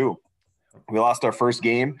 2-2. We lost our first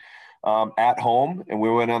game at home and we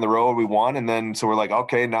went on the road, we won. And then, so we're like,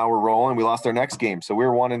 okay, now we're rolling. We lost our next game. So we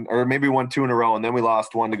were or maybe won 2 in a row. And then we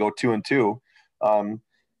lost one to go 2-2.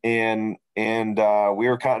 And we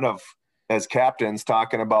were kind of, as captains,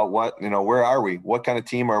 talking about where are we? What kind of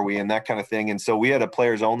team are we? And that kind of thing. And so we had a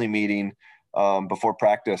players only meeting before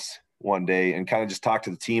practice one day and kind of just talked to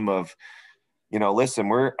the team of, listen,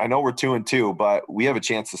 I know we're 2-2, but we have a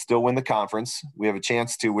chance to still win the conference. We have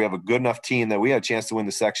a good enough team that we have a chance to win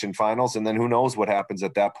the section finals. And then who knows what happens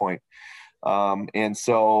at that point. And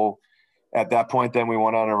so at that point, then we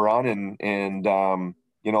went on a run and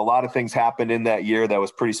a lot of things happened in that year that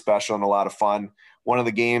was pretty special and a lot of fun. One of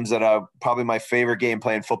the games that probably my favorite game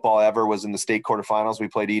playing football ever was in the state quarterfinals. We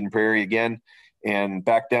played Eden Prairie again. And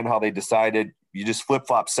back then how they decided, you just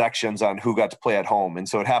flip-flop sections on who got to play at home. And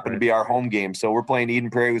so it happened to be our home game. So we're playing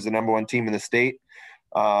Eden Prairie, who's the number 1 team in the state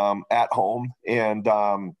at home. And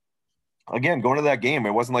again, going to that game,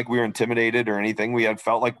 it wasn't like we were intimidated or anything. We had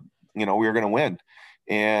felt like, we were going to win.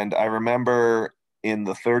 And I remember in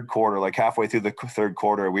the third quarter, like halfway through the third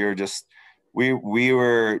quarter, we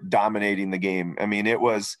were dominating the game. I mean, I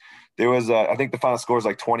think the final score was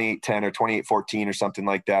like 28-10 or 28-14 or something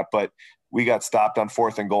like that. But we got stopped on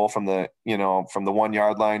 4th and goal from the 1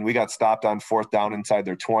 yard line. We got stopped on 4th down inside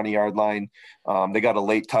their 20-yard line. They got a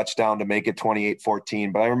late touchdown to make it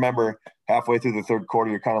 28-14. But I remember halfway through the third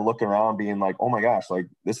quarter, you're kind of looking around being like, oh my gosh, like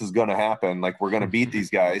this is going to happen. Like we're going to beat these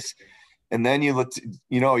guys. And then you look,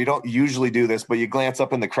 you don't usually do this, but you glance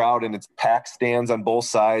up in the crowd and it's packed stands on both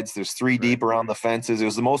sides. There's 3 deep around the fences. It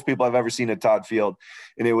was the most people I've ever seen at Todd Field.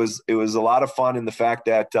 And it was a lot of fun in the fact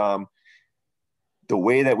that the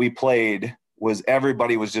way that we played was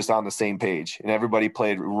everybody was just on the same page and everybody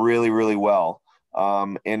played really, really well.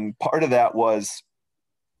 And part of that was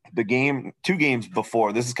the game, 2 games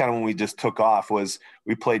before, this is kind of when we just took off, was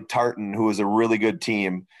we played Tartan, who was a really good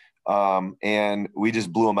team. And we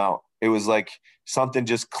just blew them out. It was like something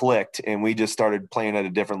just clicked and we just started playing at a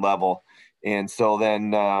different level. And so then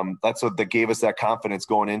that's what that gave us that confidence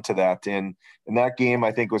going into that. And that game,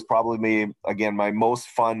 I think, was probably my most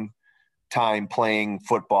fun time playing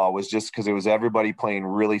football, was just because it was everybody playing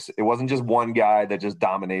really. It wasn't just one guy that just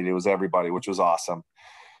dominated. It was everybody, which was awesome.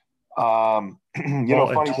 Funny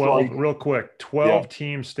 12, story. Real quick, 12 Yeah.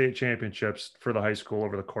 team state championships for the high school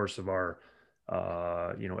over the course of our,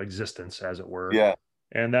 existence, as it were. Yeah.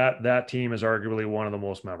 And that team is arguably one of the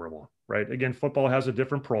most memorable. right? Again, football has a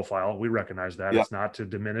different profile. We recognize that. Yeah. It's not to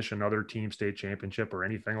diminish another team state championship or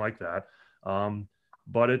anything like that.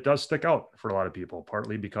 But it does stick out for a lot of people,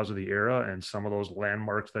 partly because of the era and some of those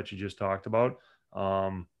landmarks that you just talked about.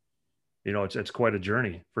 It's quite a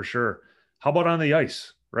journey for sure. How about on the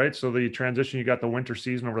ice, right? So the transition, you got the winter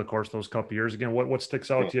season over the course of those couple of years. Again, what sticks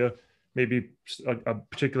out to you? Maybe a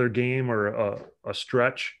particular game or a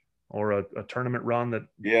stretch or a tournament run that.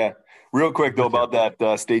 Yeah. Real quick though about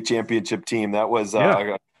that state championship team. That was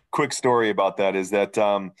a quick story about that is that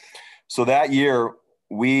so that year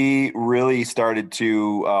we really started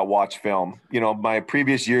to watch film. My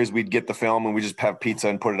previous years we'd get the film and we just have pizza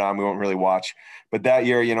and put it on. We won't really watch. But that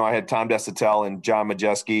year, I had Tom Desautels and John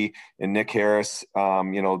Majeski and Nick Harris.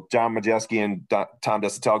 John Majeski and Tom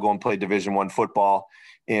Desautels go and play Division I football,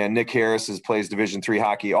 and Nick Harris plays Division III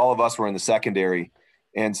hockey. All of us were in the secondary.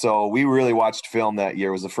 And so we really watched film that year.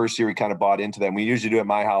 It was the first year we kind of bought into that. And we usually do it at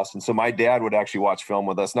my house. And so my dad would actually watch film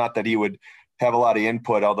with us. Not that he would have a lot of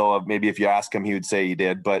input, although maybe if you ask him, he would say he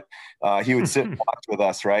did. But he would sit and watch with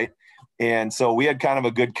us, right? And so we had kind of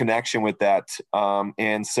a good connection with that.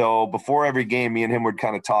 And so before every game, me and him would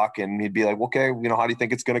kind of talk, and he'd be like, okay, how do you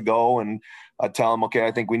think it's going to go? And I'd tell him, okay,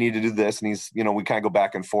 I think we need to do this. And he's, we kind of go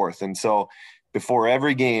back and forth. And so before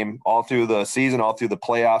every game, all through the season, all through the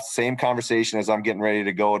playoffs, same conversation as I'm getting ready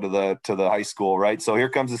to go to the high school, right? So here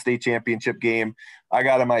comes the state championship game. I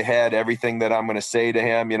got in my head everything that I'm going to say to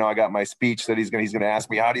him. I got my speech that he's going to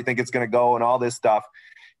ask me, how do you think it's going to go, and all this stuff.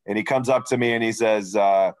 And he comes up to me and he says,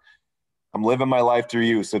 I'm living my life through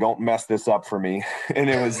you, so don't mess this up for me. And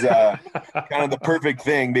it was kind of the perfect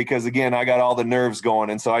thing because, again, I got all the nerves going.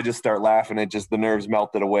 And so I just start laughing and just the nerves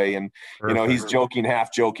melted away. And, he's joking,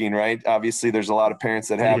 half joking, right? Obviously, there's a lot of parents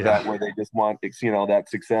that have that where they just want, that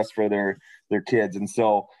success for their kids. And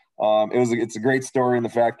so it's a great story in the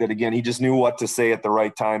fact that, again, he just knew what to say at the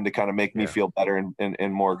right time to kind of make me feel better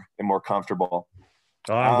and more comfortable.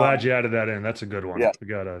 Oh, I'm glad you added that in. That's a good one.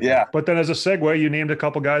 Yeah. But then as a segue, you named a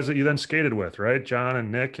couple guys that you then skated with, right? John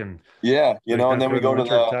and Nick. And and then we go to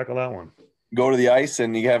tackle that one. Go to the ice,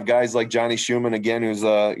 and you have guys like Johnny Schumann again, who's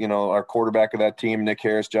our quarterback of that team, Nick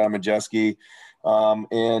Harris, John Majeski.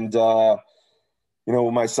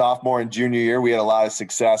 My sophomore and junior year, we had a lot of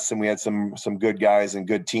success, and we had some good guys and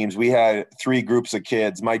good teams. We had 3 groups of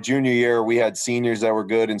kids. My junior year, we had seniors that were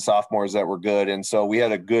good and sophomores that were good. And so we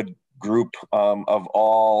had a good group of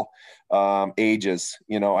all ages.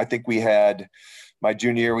 I think my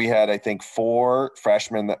junior year, we had, I think, 4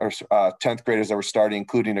 freshmen or 10th graders that were starting,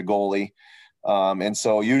 including a goalie. And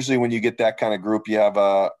so usually when you get that kind of group, you have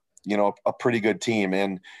a pretty good team.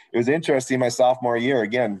 And it was interesting my sophomore year,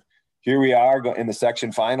 again, here we are in the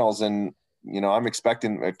section finals, and, I'm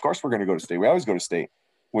expecting, of course we're going to go to state. We always go to state,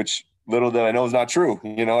 which little did I know is not true.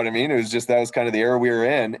 You know what I mean? It was just, that was kind of the era we were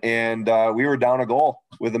in. And we were down a goal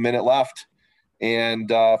with a minute left. And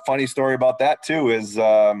funny story about that too is,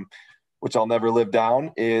 which I'll never live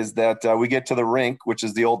down, is that we get to the rink, which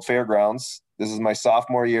is the old fairgrounds. This is my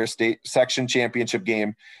sophomore year state section championship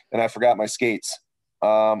game. And I forgot my skates.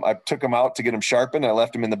 I took them out to get them sharpened. I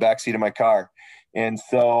left them in the backseat of my car. And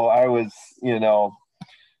so I was,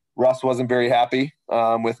 Russ wasn't very happy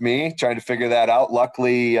with me trying to figure that out.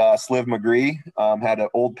 Luckily, Sliv McGree had an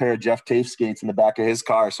old pair of Jeff Tafe skates in the back of his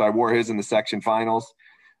car, so I wore his in the section finals.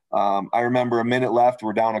 I remember a minute left,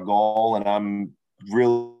 we're down a goal, and I'm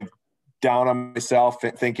really down on myself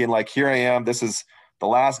thinking, like, here I am. This is the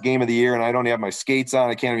last game of the year, and I don't have my skates on.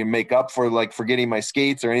 I can't even make up for, forgetting my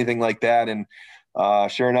skates or anything like that. And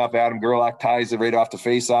sure enough, Adam Gerlach ties it right off the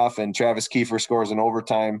face-off, and Travis Kiefer scores in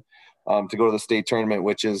overtime to go to the state tournament,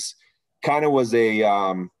 which is kind of was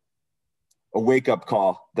a wake-up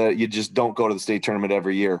call that you just don't go to the state tournament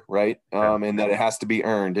every year, right? And that it has to be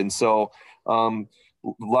earned. And so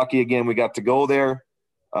lucky, again, we got to go there.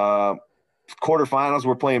 Quarterfinals,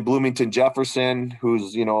 we're playing Bloomington Jefferson,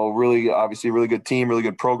 who's, obviously a really good team, really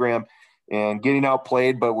good program, and getting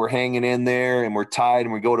outplayed, but we're hanging in there, and we're tied,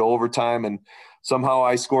 and we go to overtime, and somehow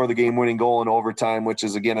I score the game-winning goal in overtime, which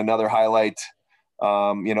is, again, another highlight.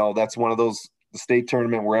 That's one of those state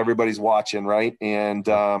tournament where everybody's watching, right? And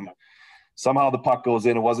somehow the puck goes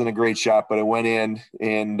in. It wasn't a great shot, but it went in,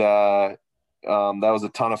 and that was a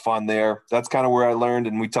ton of fun there. That's kind of where I learned,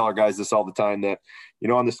 and we tell our guys this all the time, that,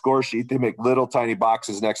 on the score sheet, they make little tiny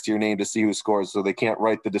boxes next to your name to see who scores, so they can't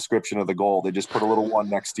write the description of the goal. They just put a little 1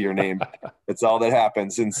 next to your name. That's all that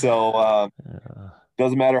happens. And so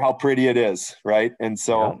doesn't matter how pretty it is, right? And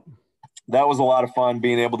so that was a lot of fun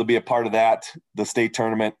being able to be a part of that, the state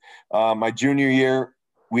tournament. My junior year,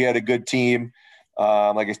 we had a good team.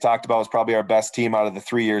 Like I talked about, it was probably our best team out of the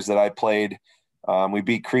 3 years that I played. We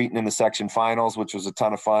beat Creighton in the section finals, which was a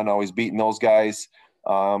ton of fun, always beating those guys.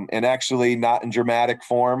 And actually not in dramatic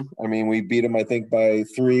form. I mean, we beat them, I think, by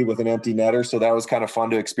 3 with an empty netter. So that was kind of fun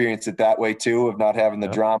to experience it that way too, of not having the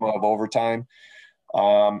drama of overtime.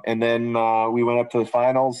 And then we went up to the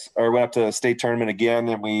finals, or went up to the state tournament again,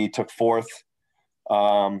 and we took 4th,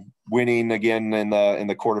 winning again in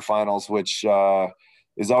the quarterfinals, which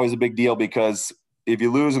is always a big deal, because if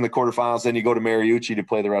you lose in the quarterfinals, then you go to Mariucci to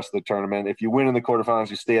play the rest of the tournament. If you win in the quarterfinals,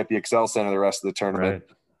 you stay at the Excel Center the rest of the tournament.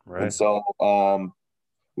 Right. And so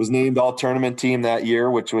was named all tournament team that year,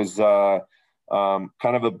 which was kind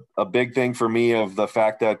of a big thing for me, of the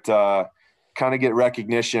fact that kind of get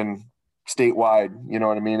recognition statewide. You know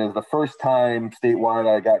what I mean? It was the first time statewide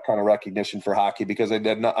I got kind of recognition for hockey, because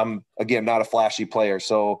I'm again not a flashy player,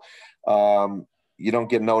 so you don't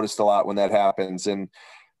get noticed a lot when that happens. And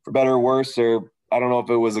for better or worse, or I don't know if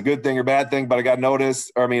it was a good thing or bad thing, but I got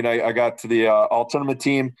noticed. Or, I mean, I got to the all tournament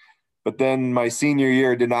team, but then my senior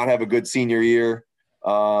year did not have a good senior year.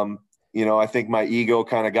 You know, I think my ego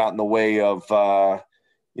kind of got in the way of,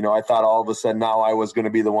 you know, I thought all of a sudden now I was going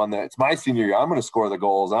to be the one that, it's my senior year, I'm going to score the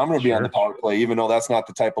goals, I'm going to be on the power play, even though that's not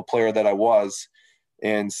the type of player that I was.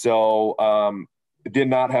 And so did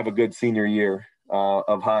not have a good senior year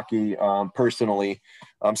of hockey personally.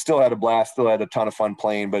 Still had a blast, still had a ton of fun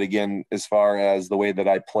playing. But again, as far as the way that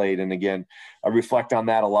I played, and again, I reflect on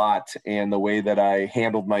that a lot. And the way that I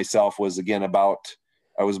handled myself was, again,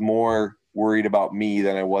 I was more worried about me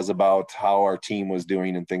than I was about how our team was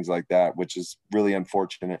doing and things like that, which is really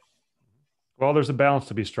unfortunate. Well, there's a balance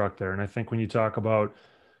to be struck there. And I think when you talk about,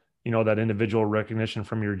 you know, that individual recognition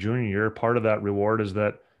from your junior year, part of that reward is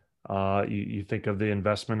that you think of the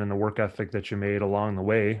investment and the work ethic that you made along the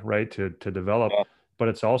way, right, to develop. Yeah. But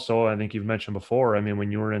it's also, I think you've mentioned before, I mean, when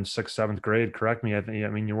you were in 6th, 7th grade, correct me, I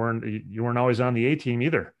mean, you weren't always on the A team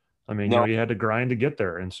either. I mean, no. You know, you had to grind to get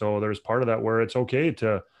there. And so there's part of that where it's okay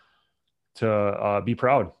to be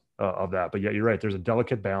proud of that. But yet you're right, there's a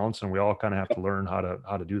delicate balance, and we all kind of have to learn how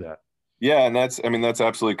to do that. Yeah. And that's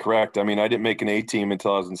absolutely correct. I mean, I didn't make an A team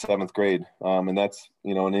until I was in 7th grade. And that's,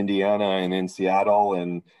 you know, in Indiana and in Seattle.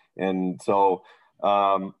 And so,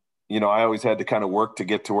 you know, I always had to kind of work to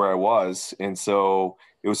get to where I was. And so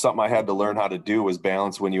it was something I had to learn how to do, was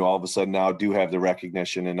balance when you all of a sudden now do have the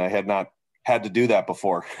recognition. And I had not had to do that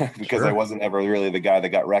before because I wasn't ever really the guy that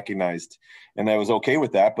got recognized, and I was okay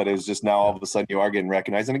with that. But it was just now all of a sudden you are getting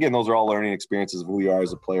recognized. And again, those are all learning experiences of who you are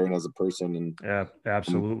as a player and as a person. And yeah,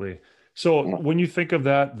 absolutely. So when you think of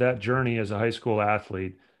that journey as a high school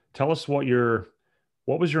athlete, tell us what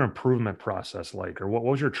was your improvement process like, or what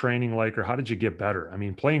was your training like, or how did you get better? I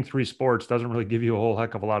mean, playing 3 sports doesn't really give you a whole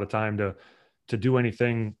heck of a lot of time to do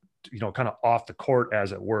anything, you know, kind of off the court,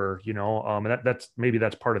 as it were, you know, and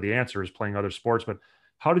that's part of the answer, is playing other sports. But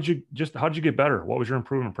how did you get better? What was your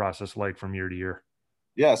improvement process like from year to year?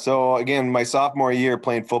 Yeah. So again, my sophomore year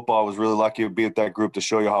playing football, I was really lucky to be with that group to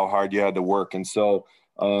show you how hard you had to work. And so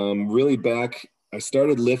really I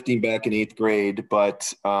started lifting back in 8th grade,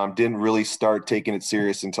 but didn't really start taking it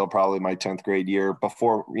serious until probably my 10th grade year,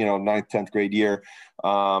 before, you know, 9th, 10th grade year.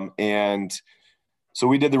 And so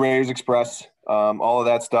we did the Raiders Express, all of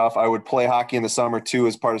that stuff. I would play hockey in the summer too,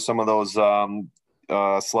 as part of some of those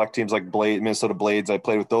select teams like Minnesota Blades. I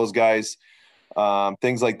played with those guys,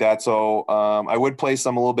 things like that. So I would play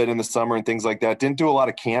some a little bit in the summer and things like that. Didn't do a lot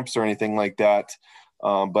of camps or anything like that.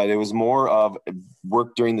 But it was more of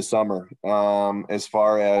work during the summer, as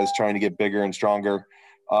far as trying to get bigger and stronger.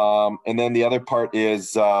 And then the other part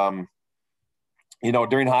is, you know,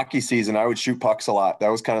 during hockey season, I would shoot pucks a lot. That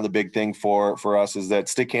was kind of the big thing for us, is that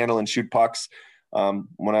stick handle and shoot pucks.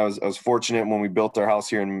 When I was fortunate when we built our house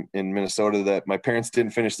here in Minnesota, that my parents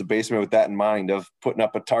didn't finish the basement with that in mind, of putting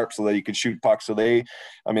up a tarp so that you could shoot pucks. So I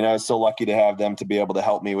was so lucky to have them to be able to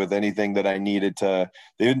help me with anything that I needed to.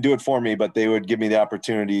 They didn't do it for me, but they would give me the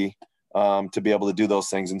opportunity to be able to do those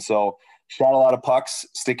things. And so shot a lot of pucks,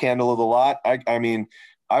 stick handled a lot.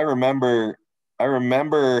 I remember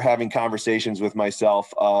having conversations with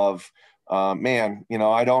myself of, man, you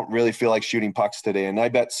know, I don't really feel like shooting pucks today. And I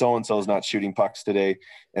bet so-and-so is not shooting pucks today.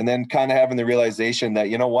 And then kind of having the realization that,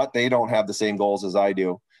 you know what, they don't have the same goals as I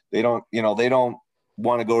do. They don't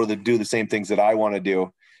want to do the same things that I want to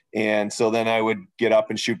do. And so then I would get up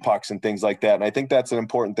and shoot pucks and things like that. And I think that's an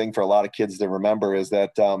important thing for a lot of kids to remember, is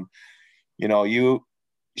that, you know,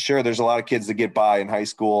 sure, there's a lot of kids that get by in high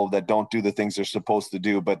school that don't do the things they're supposed to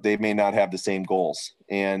do, but they may not have the same goals.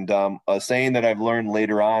 And a saying that I've learned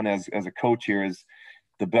later on as a coach here is,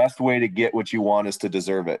 the best way to get what you want is to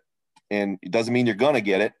deserve it. And it doesn't mean you're going to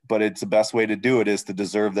get it, but it's the best way to do it is to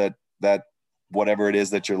deserve that whatever it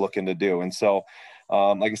is that you're looking to do. And so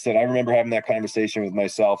like I said, I remember having that conversation with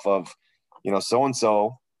myself of,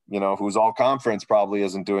 so-and-so, who's all conference probably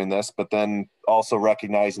isn't doing this, but then also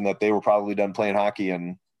recognizing that they were probably done playing hockey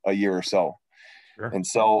in a year or so. Sure. And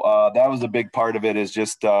so that was a big part of it, is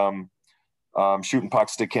just shooting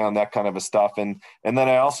pucks, stick handling, that kind of a stuff. And then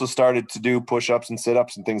I also started to do push-ups and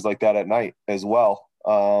sit-ups and things like that at night as well.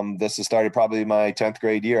 This has started probably my 10th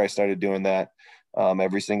grade year. I started doing that.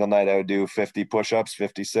 Every single night I would do 50 push-ups,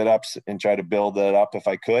 50 sit-ups, and try to build that up if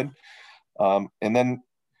I could. And then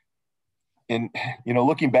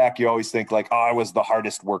looking back, you always think like, oh, I was the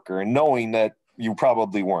hardest worker, and knowing that you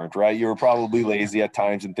probably weren't, right? You were probably lazy at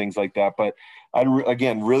times and things like that. But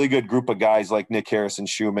again, really good group of guys like Nick Harrison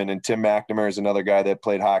Schumann, and Tim McNamara is another guy that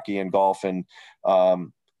played hockey and golf, and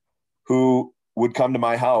who would come to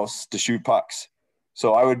my house to shoot pucks.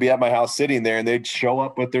 So I would be at my house sitting there, and they'd show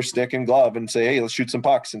up with their stick and glove and say, hey, let's shoot some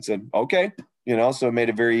pucks. And said, okay. So it made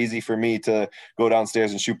it very easy for me to go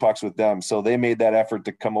downstairs and shoot pucks with them. So they made that effort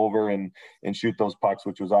to come over and shoot those pucks,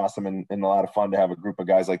 which was awesome, and a lot of fun to have a group of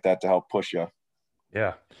guys like that to help push you.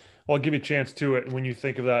 Yeah. Well, I'll give you a chance to it. When you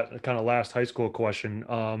think of that kind of last high school question,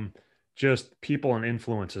 just people and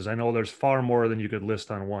influences. I know there's far more than you could list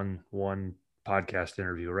on one podcast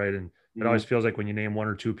interview, right? And it always feels like when you name one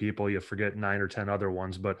or two people, you forget 9 or 10 other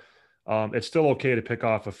ones, but it's still okay to pick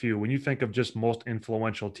off a few. When you think of just most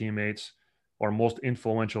influential teammates or most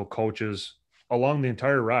influential coaches along the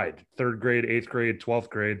entire ride, 3rd grade, 8th grade, 12th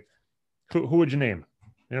grade, who would you name?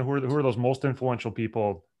 Who are those most influential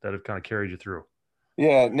people that have kind of carried you through?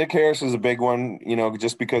 Yeah, Nick Harris is a big one,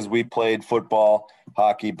 just because we played football,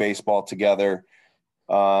 hockey, baseball together.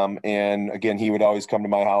 And again, he would always come to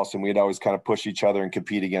my house, and we'd always kind of push each other and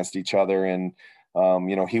compete against each other. And,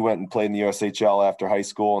 he went and played in the USHL after high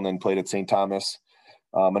school, and then played at St. Thomas.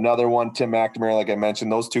 Another one, Tim McNamara, like I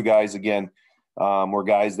mentioned, those two guys, again, were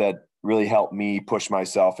guys that really helped me push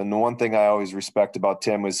myself. And the one thing I always respect about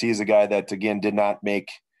Tim was he's a guy that, again, did not make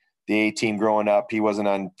the A team growing up. He wasn't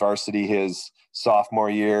on varsity his sophomore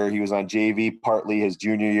year. He was on JV partly his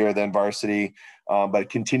junior year, then varsity, but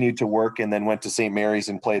continued to work, and then went to St. Mary's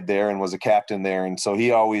and played there and was a captain there. And so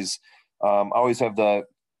he always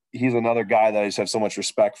he's another guy that I just have so much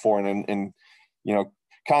respect for. And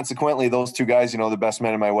consequently, those two guys, the best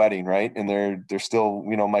men in my wedding, right? And they're still,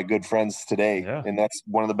 my good friends today. Yeah. And that's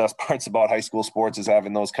one of the best parts about high school sports, is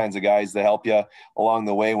having those kinds of guys that help you along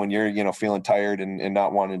the way when you're, feeling tired and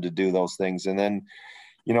not wanting to do those things. And then,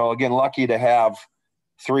 again, lucky to have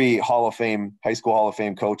 3 high school Hall of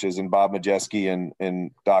Fame coaches, and Bob Majeski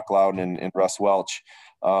and Doc Loudon and Russ Welch.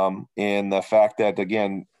 And the fact that,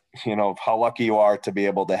 again, how lucky you are to be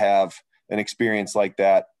able to have an experience like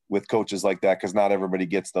that with coaches like that, because not everybody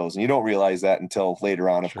gets those, and you don't realize that until later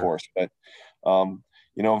on, of course. But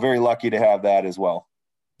very lucky to have that as well.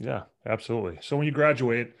 Yeah, absolutely. So when you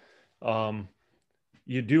graduate,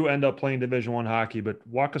 you do end up playing Division I hockey, but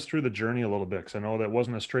walk us through the journey a little bit, because I know that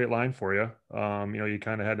wasn't a straight line for you. You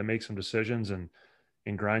kind of had to make some decisions and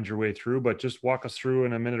grind your way through. But just walk us through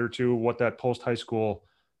in a minute or two what that post high school,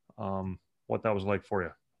 what that was like for you.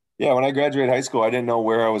 Yeah, when I graduated high school, I didn't know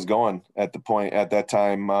where I was going at that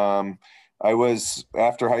time. I was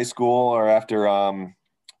after high school, or after,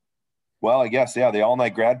 the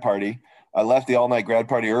all-night grad party. I left the all-night grad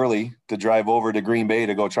party early to drive over to Green Bay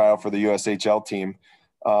to go try out for the USHL team.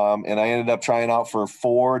 And I ended up trying out for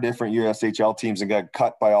 4 different USHL teams and got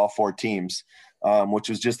cut by all 4 teams, which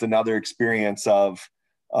was just another experience of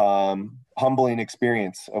humbling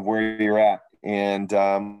experience of where you're at. And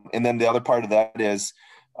then the other part of that is,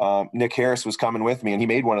 Nick Harris was coming with me, and he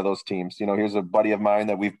made one of those teams. Here's a buddy of mine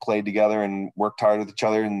that we've played together and worked hard with each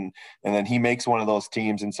other. And then he makes one of those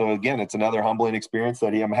teams. And so again, it's another humbling experience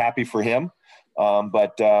that I'm happy for him.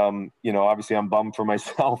 But obviously I'm bummed for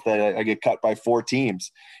myself that I get cut by 4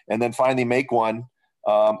 teams, and then finally make one,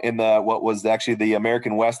 in what was actually the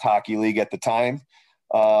American West Hockey League at the time,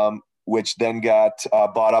 which then got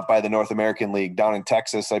bought up by the North American League down in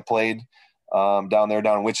Texas. I played down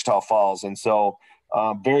in Wichita Falls. And so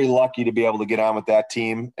very lucky to be able to get on with that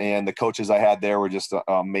team, and the coaches I had there were just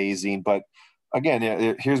amazing. But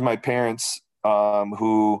again, here's my parents,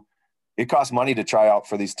 who it costs money to try out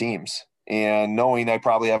for these teams, and knowing I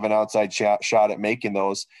probably have an outside shot at making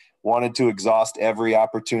those, wanted to exhaust every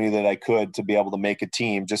opportunity that I could to be able to make a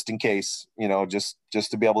team, just in case, just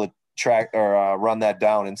to be able to track or run that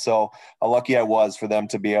down. And so how lucky I was for them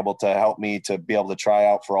to be able to help me to be able to try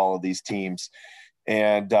out for all of these teams.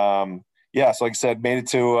 And so like I said, made it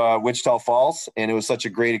to Wichita Falls, and it was such a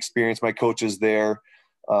great experience. My coaches there,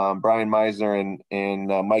 Brian Meisner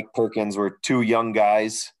and Mike Perkins, were 2 young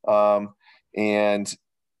guys. And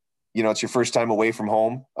it's your first time away from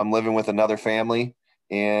home. I'm living with another family.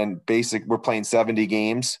 and we're playing 70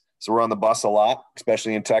 games. So we're on the bus a lot,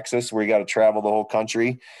 especially in Texas, where you got to travel the whole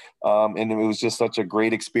country. And it was just such a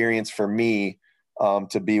great experience for me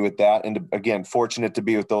to be with that. And again, fortunate to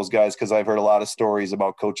be with those guys, because I've heard a lot of stories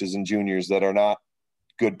about coaches and juniors that are not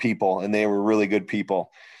good people, and they were really good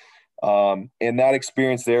people. And that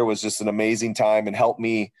experience there was just an amazing time and helped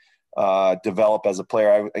me develop as a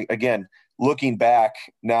player. Again, looking back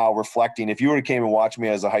now, reflecting, if you would have came and watched me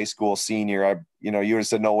as a high school senior, you would have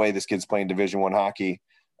said, no way, this kid's playing Division I hockey.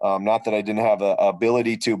 Not that I didn't have the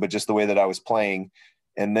ability to, but just the way that I was playing.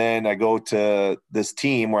 And then I go to this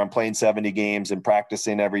team where I'm playing 70 games and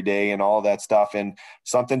practicing every day and all of that stuff. And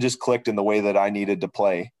something just clicked in the way that I needed to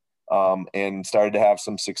play, and started to have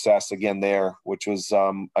some success again there, which was,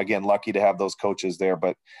 again, lucky to have those coaches there.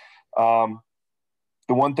 But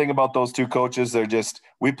the one thing about those two coaches,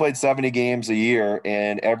 we played 70 games a year,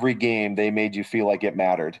 and every game they made you feel like it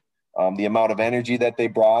mattered. The amount of energy that they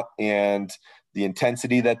brought and the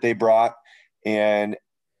intensity that they brought. And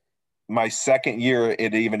my second year,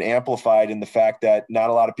 it even amplified in the fact that not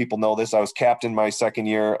a lot of people know this. I was captain my second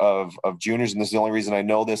year of juniors. And this is the only reason I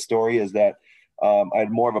know this story, is that I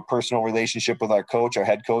had more of a personal relationship with our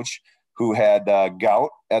head coach, who had gout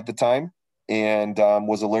at the time and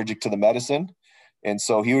was allergic to the medicine. And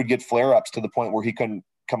so he would get flare-ups to the point where he couldn't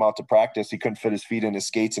come out to practice. He couldn't fit his feet in his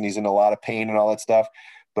skates, and he's in a lot of pain and all that stuff.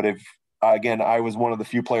 But again, I was one of the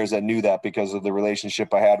few players that knew that because of the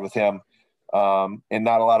relationship I had with him. And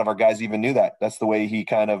not a lot of our guys even knew that. That's the way he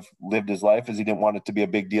kind of lived his life, is he didn't want it to be a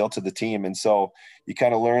big deal to the team. And so you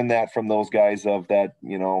kind of learn that from those guys, of that,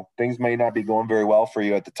 things may not be going very well for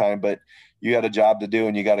you at the time, but you got a job to do,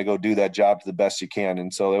 and you got to go do that job to the best you can.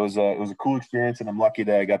 And so it was a cool experience, and I'm lucky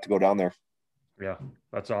that I got to go down there. Yeah,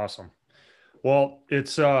 that's awesome. Well,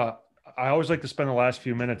 it's I always like to spend the last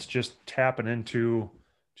few minutes just tapping into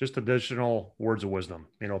just additional words of wisdom,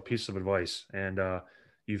 piece of advice. And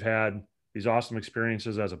you've had these awesome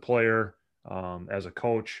experiences as a player, as a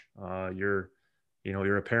coach. You're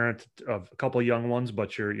a parent of a couple of young ones,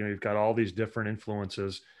 but you've got all these different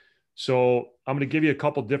influences. So I'm going to give you a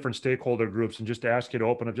couple different stakeholder groups and just ask you to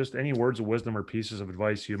open up just any words of wisdom or pieces of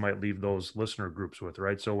advice you might leave those listener groups with,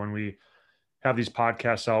 right? So when we have these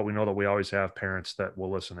podcasts out, we know that we always have parents that will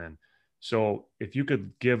listen in. So if you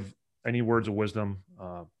could give any words of wisdom,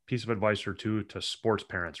 piece of advice or two to sports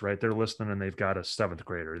parents, right? They're listening and they've got a 7th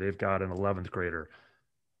grader, they've got an 11th grader.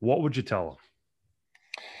 What would you tell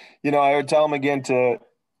them? I would tell them again to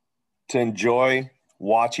enjoy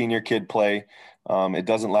watching your kid play. It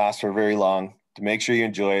doesn't last for very long. To make sure you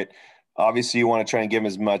enjoy it. Obviously, you want to try and give them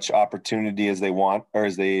as much opportunity as they want, or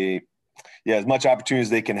as much opportunity as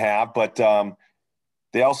they can have. But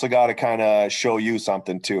they also got to kind of show you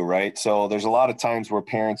something too, right? So there's a lot of times where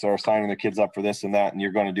parents are signing their kids up for this and that, and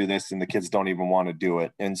you're going to do this, and the kids don't even want to do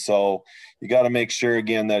it. And so you got to make sure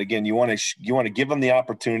that you want to give them the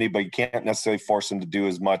opportunity, but you can't necessarily force them to do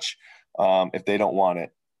as much if they don't want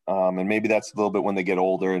it. And maybe that's a little bit when they get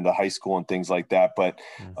older into high school and things like that. But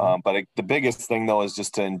the biggest thing though is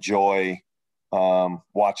just to enjoy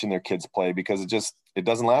watching their kids play, because it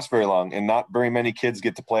doesn't last very long, and not very many kids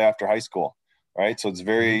get to play after high school. Right. So it's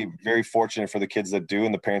very, very fortunate for the kids that do,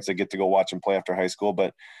 and the parents that get to go watch them play after high school.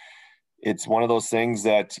 But it's one of those things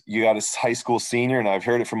that you got a high school senior, and I've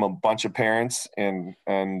heard it from a bunch of parents, and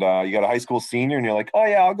you got a high school senior, and you're like, oh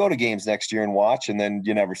yeah, I'll go to games next year and watch. And then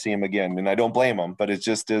you never see them again. And I don't blame them, but it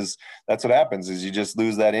just is, that's what happens, is you just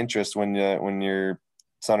lose that interest when your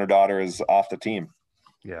son or daughter is off the team.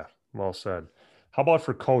 Yeah. Well said. How about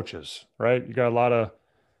for coaches, right? You got a lot of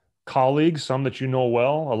colleagues, some that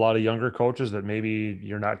well, a lot of younger coaches that maybe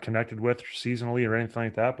you're not connected with seasonally or anything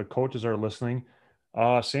like that, but coaches are listening.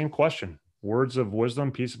 Same question, words of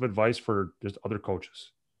wisdom, piece of advice for just other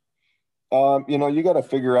coaches. You got to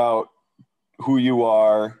figure out who you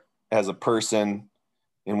are as a person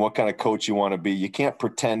and what kind of coach you want to be. You can't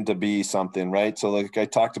pretend to be something, right? So like I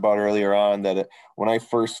talked about earlier on, that when I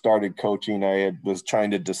first started coaching, was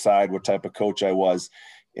trying to decide what type of coach I was.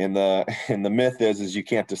 And the myth is you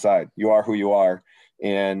can't decide. You are who you are.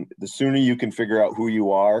 And the sooner you can figure out who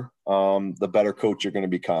you are, the better coach you're going to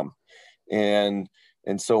become. And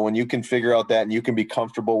so when you can figure out that and you can be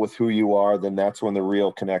comfortable with who you are, then that's when the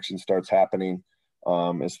real connection starts happening,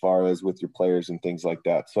 as far as with your players and things like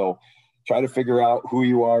that. So try to figure out who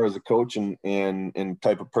you are as a coach and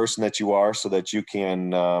type of person that you are, so that you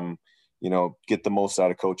can, get the most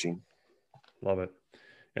out of coaching. Love it.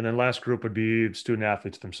 And then last group would be student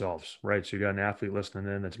athletes themselves, right? So you got an athlete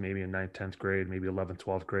listening in that's maybe in 9th, 10th grade, maybe 11th,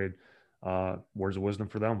 12th grade. Words of wisdom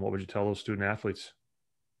for them. What would you tell those student athletes?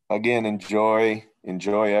 again, enjoy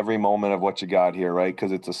every moment of what you got here, right?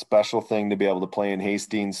 Because it's a special thing to be able to play in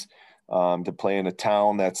Hastings, to play in a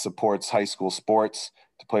town that supports high school sports,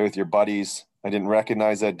 to play with your buddies. I didn't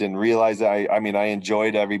recognize that, didn't realize that. I mean, I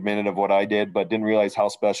enjoyed every minute of what I did, but didn't realize how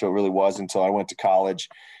special it really was until I went to college.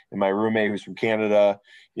 And my roommate, who's from Canada,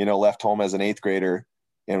 left home as an eighth grader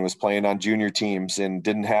and was playing on junior teams and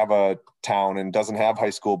didn't have a town and doesn't have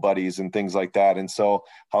high school buddies and things like that. And so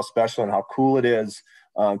how special and how cool it is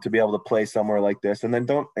to be able to play somewhere like this. And then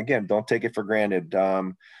don't take it for granted.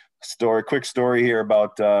 Quick story here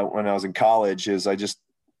about when I was in college is I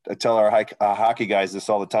tell our hockey guys this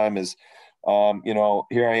all the time is,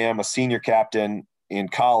 here I am, a senior captain in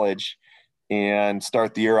college, and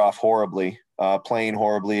start the year off horribly, playing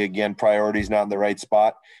horribly. Again, priorities not in the right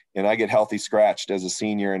spot. And I get healthy scratched as a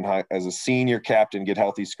senior, and as a senior captain, get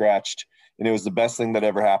healthy scratched. And it was the best thing that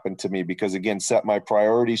ever happened to me because, again, set my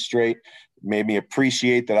priorities straight, made me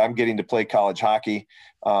appreciate that I'm getting to play college hockey.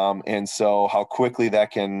 And so how quickly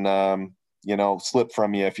that can, slip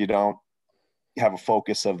from you if you don't have a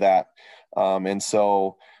focus of that.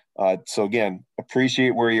 So again,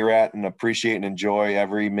 appreciate where you're at and appreciate and enjoy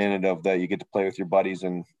every minute of that you get to play with your buddies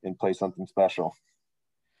and play something special.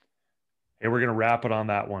 Hey, we're going to wrap it on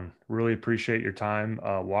that one. Really appreciate your time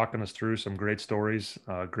walking us through some great stories,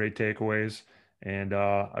 great takeaways. And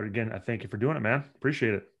again, I thank you for doing it, man.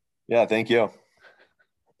 Appreciate it. Yeah, thank you.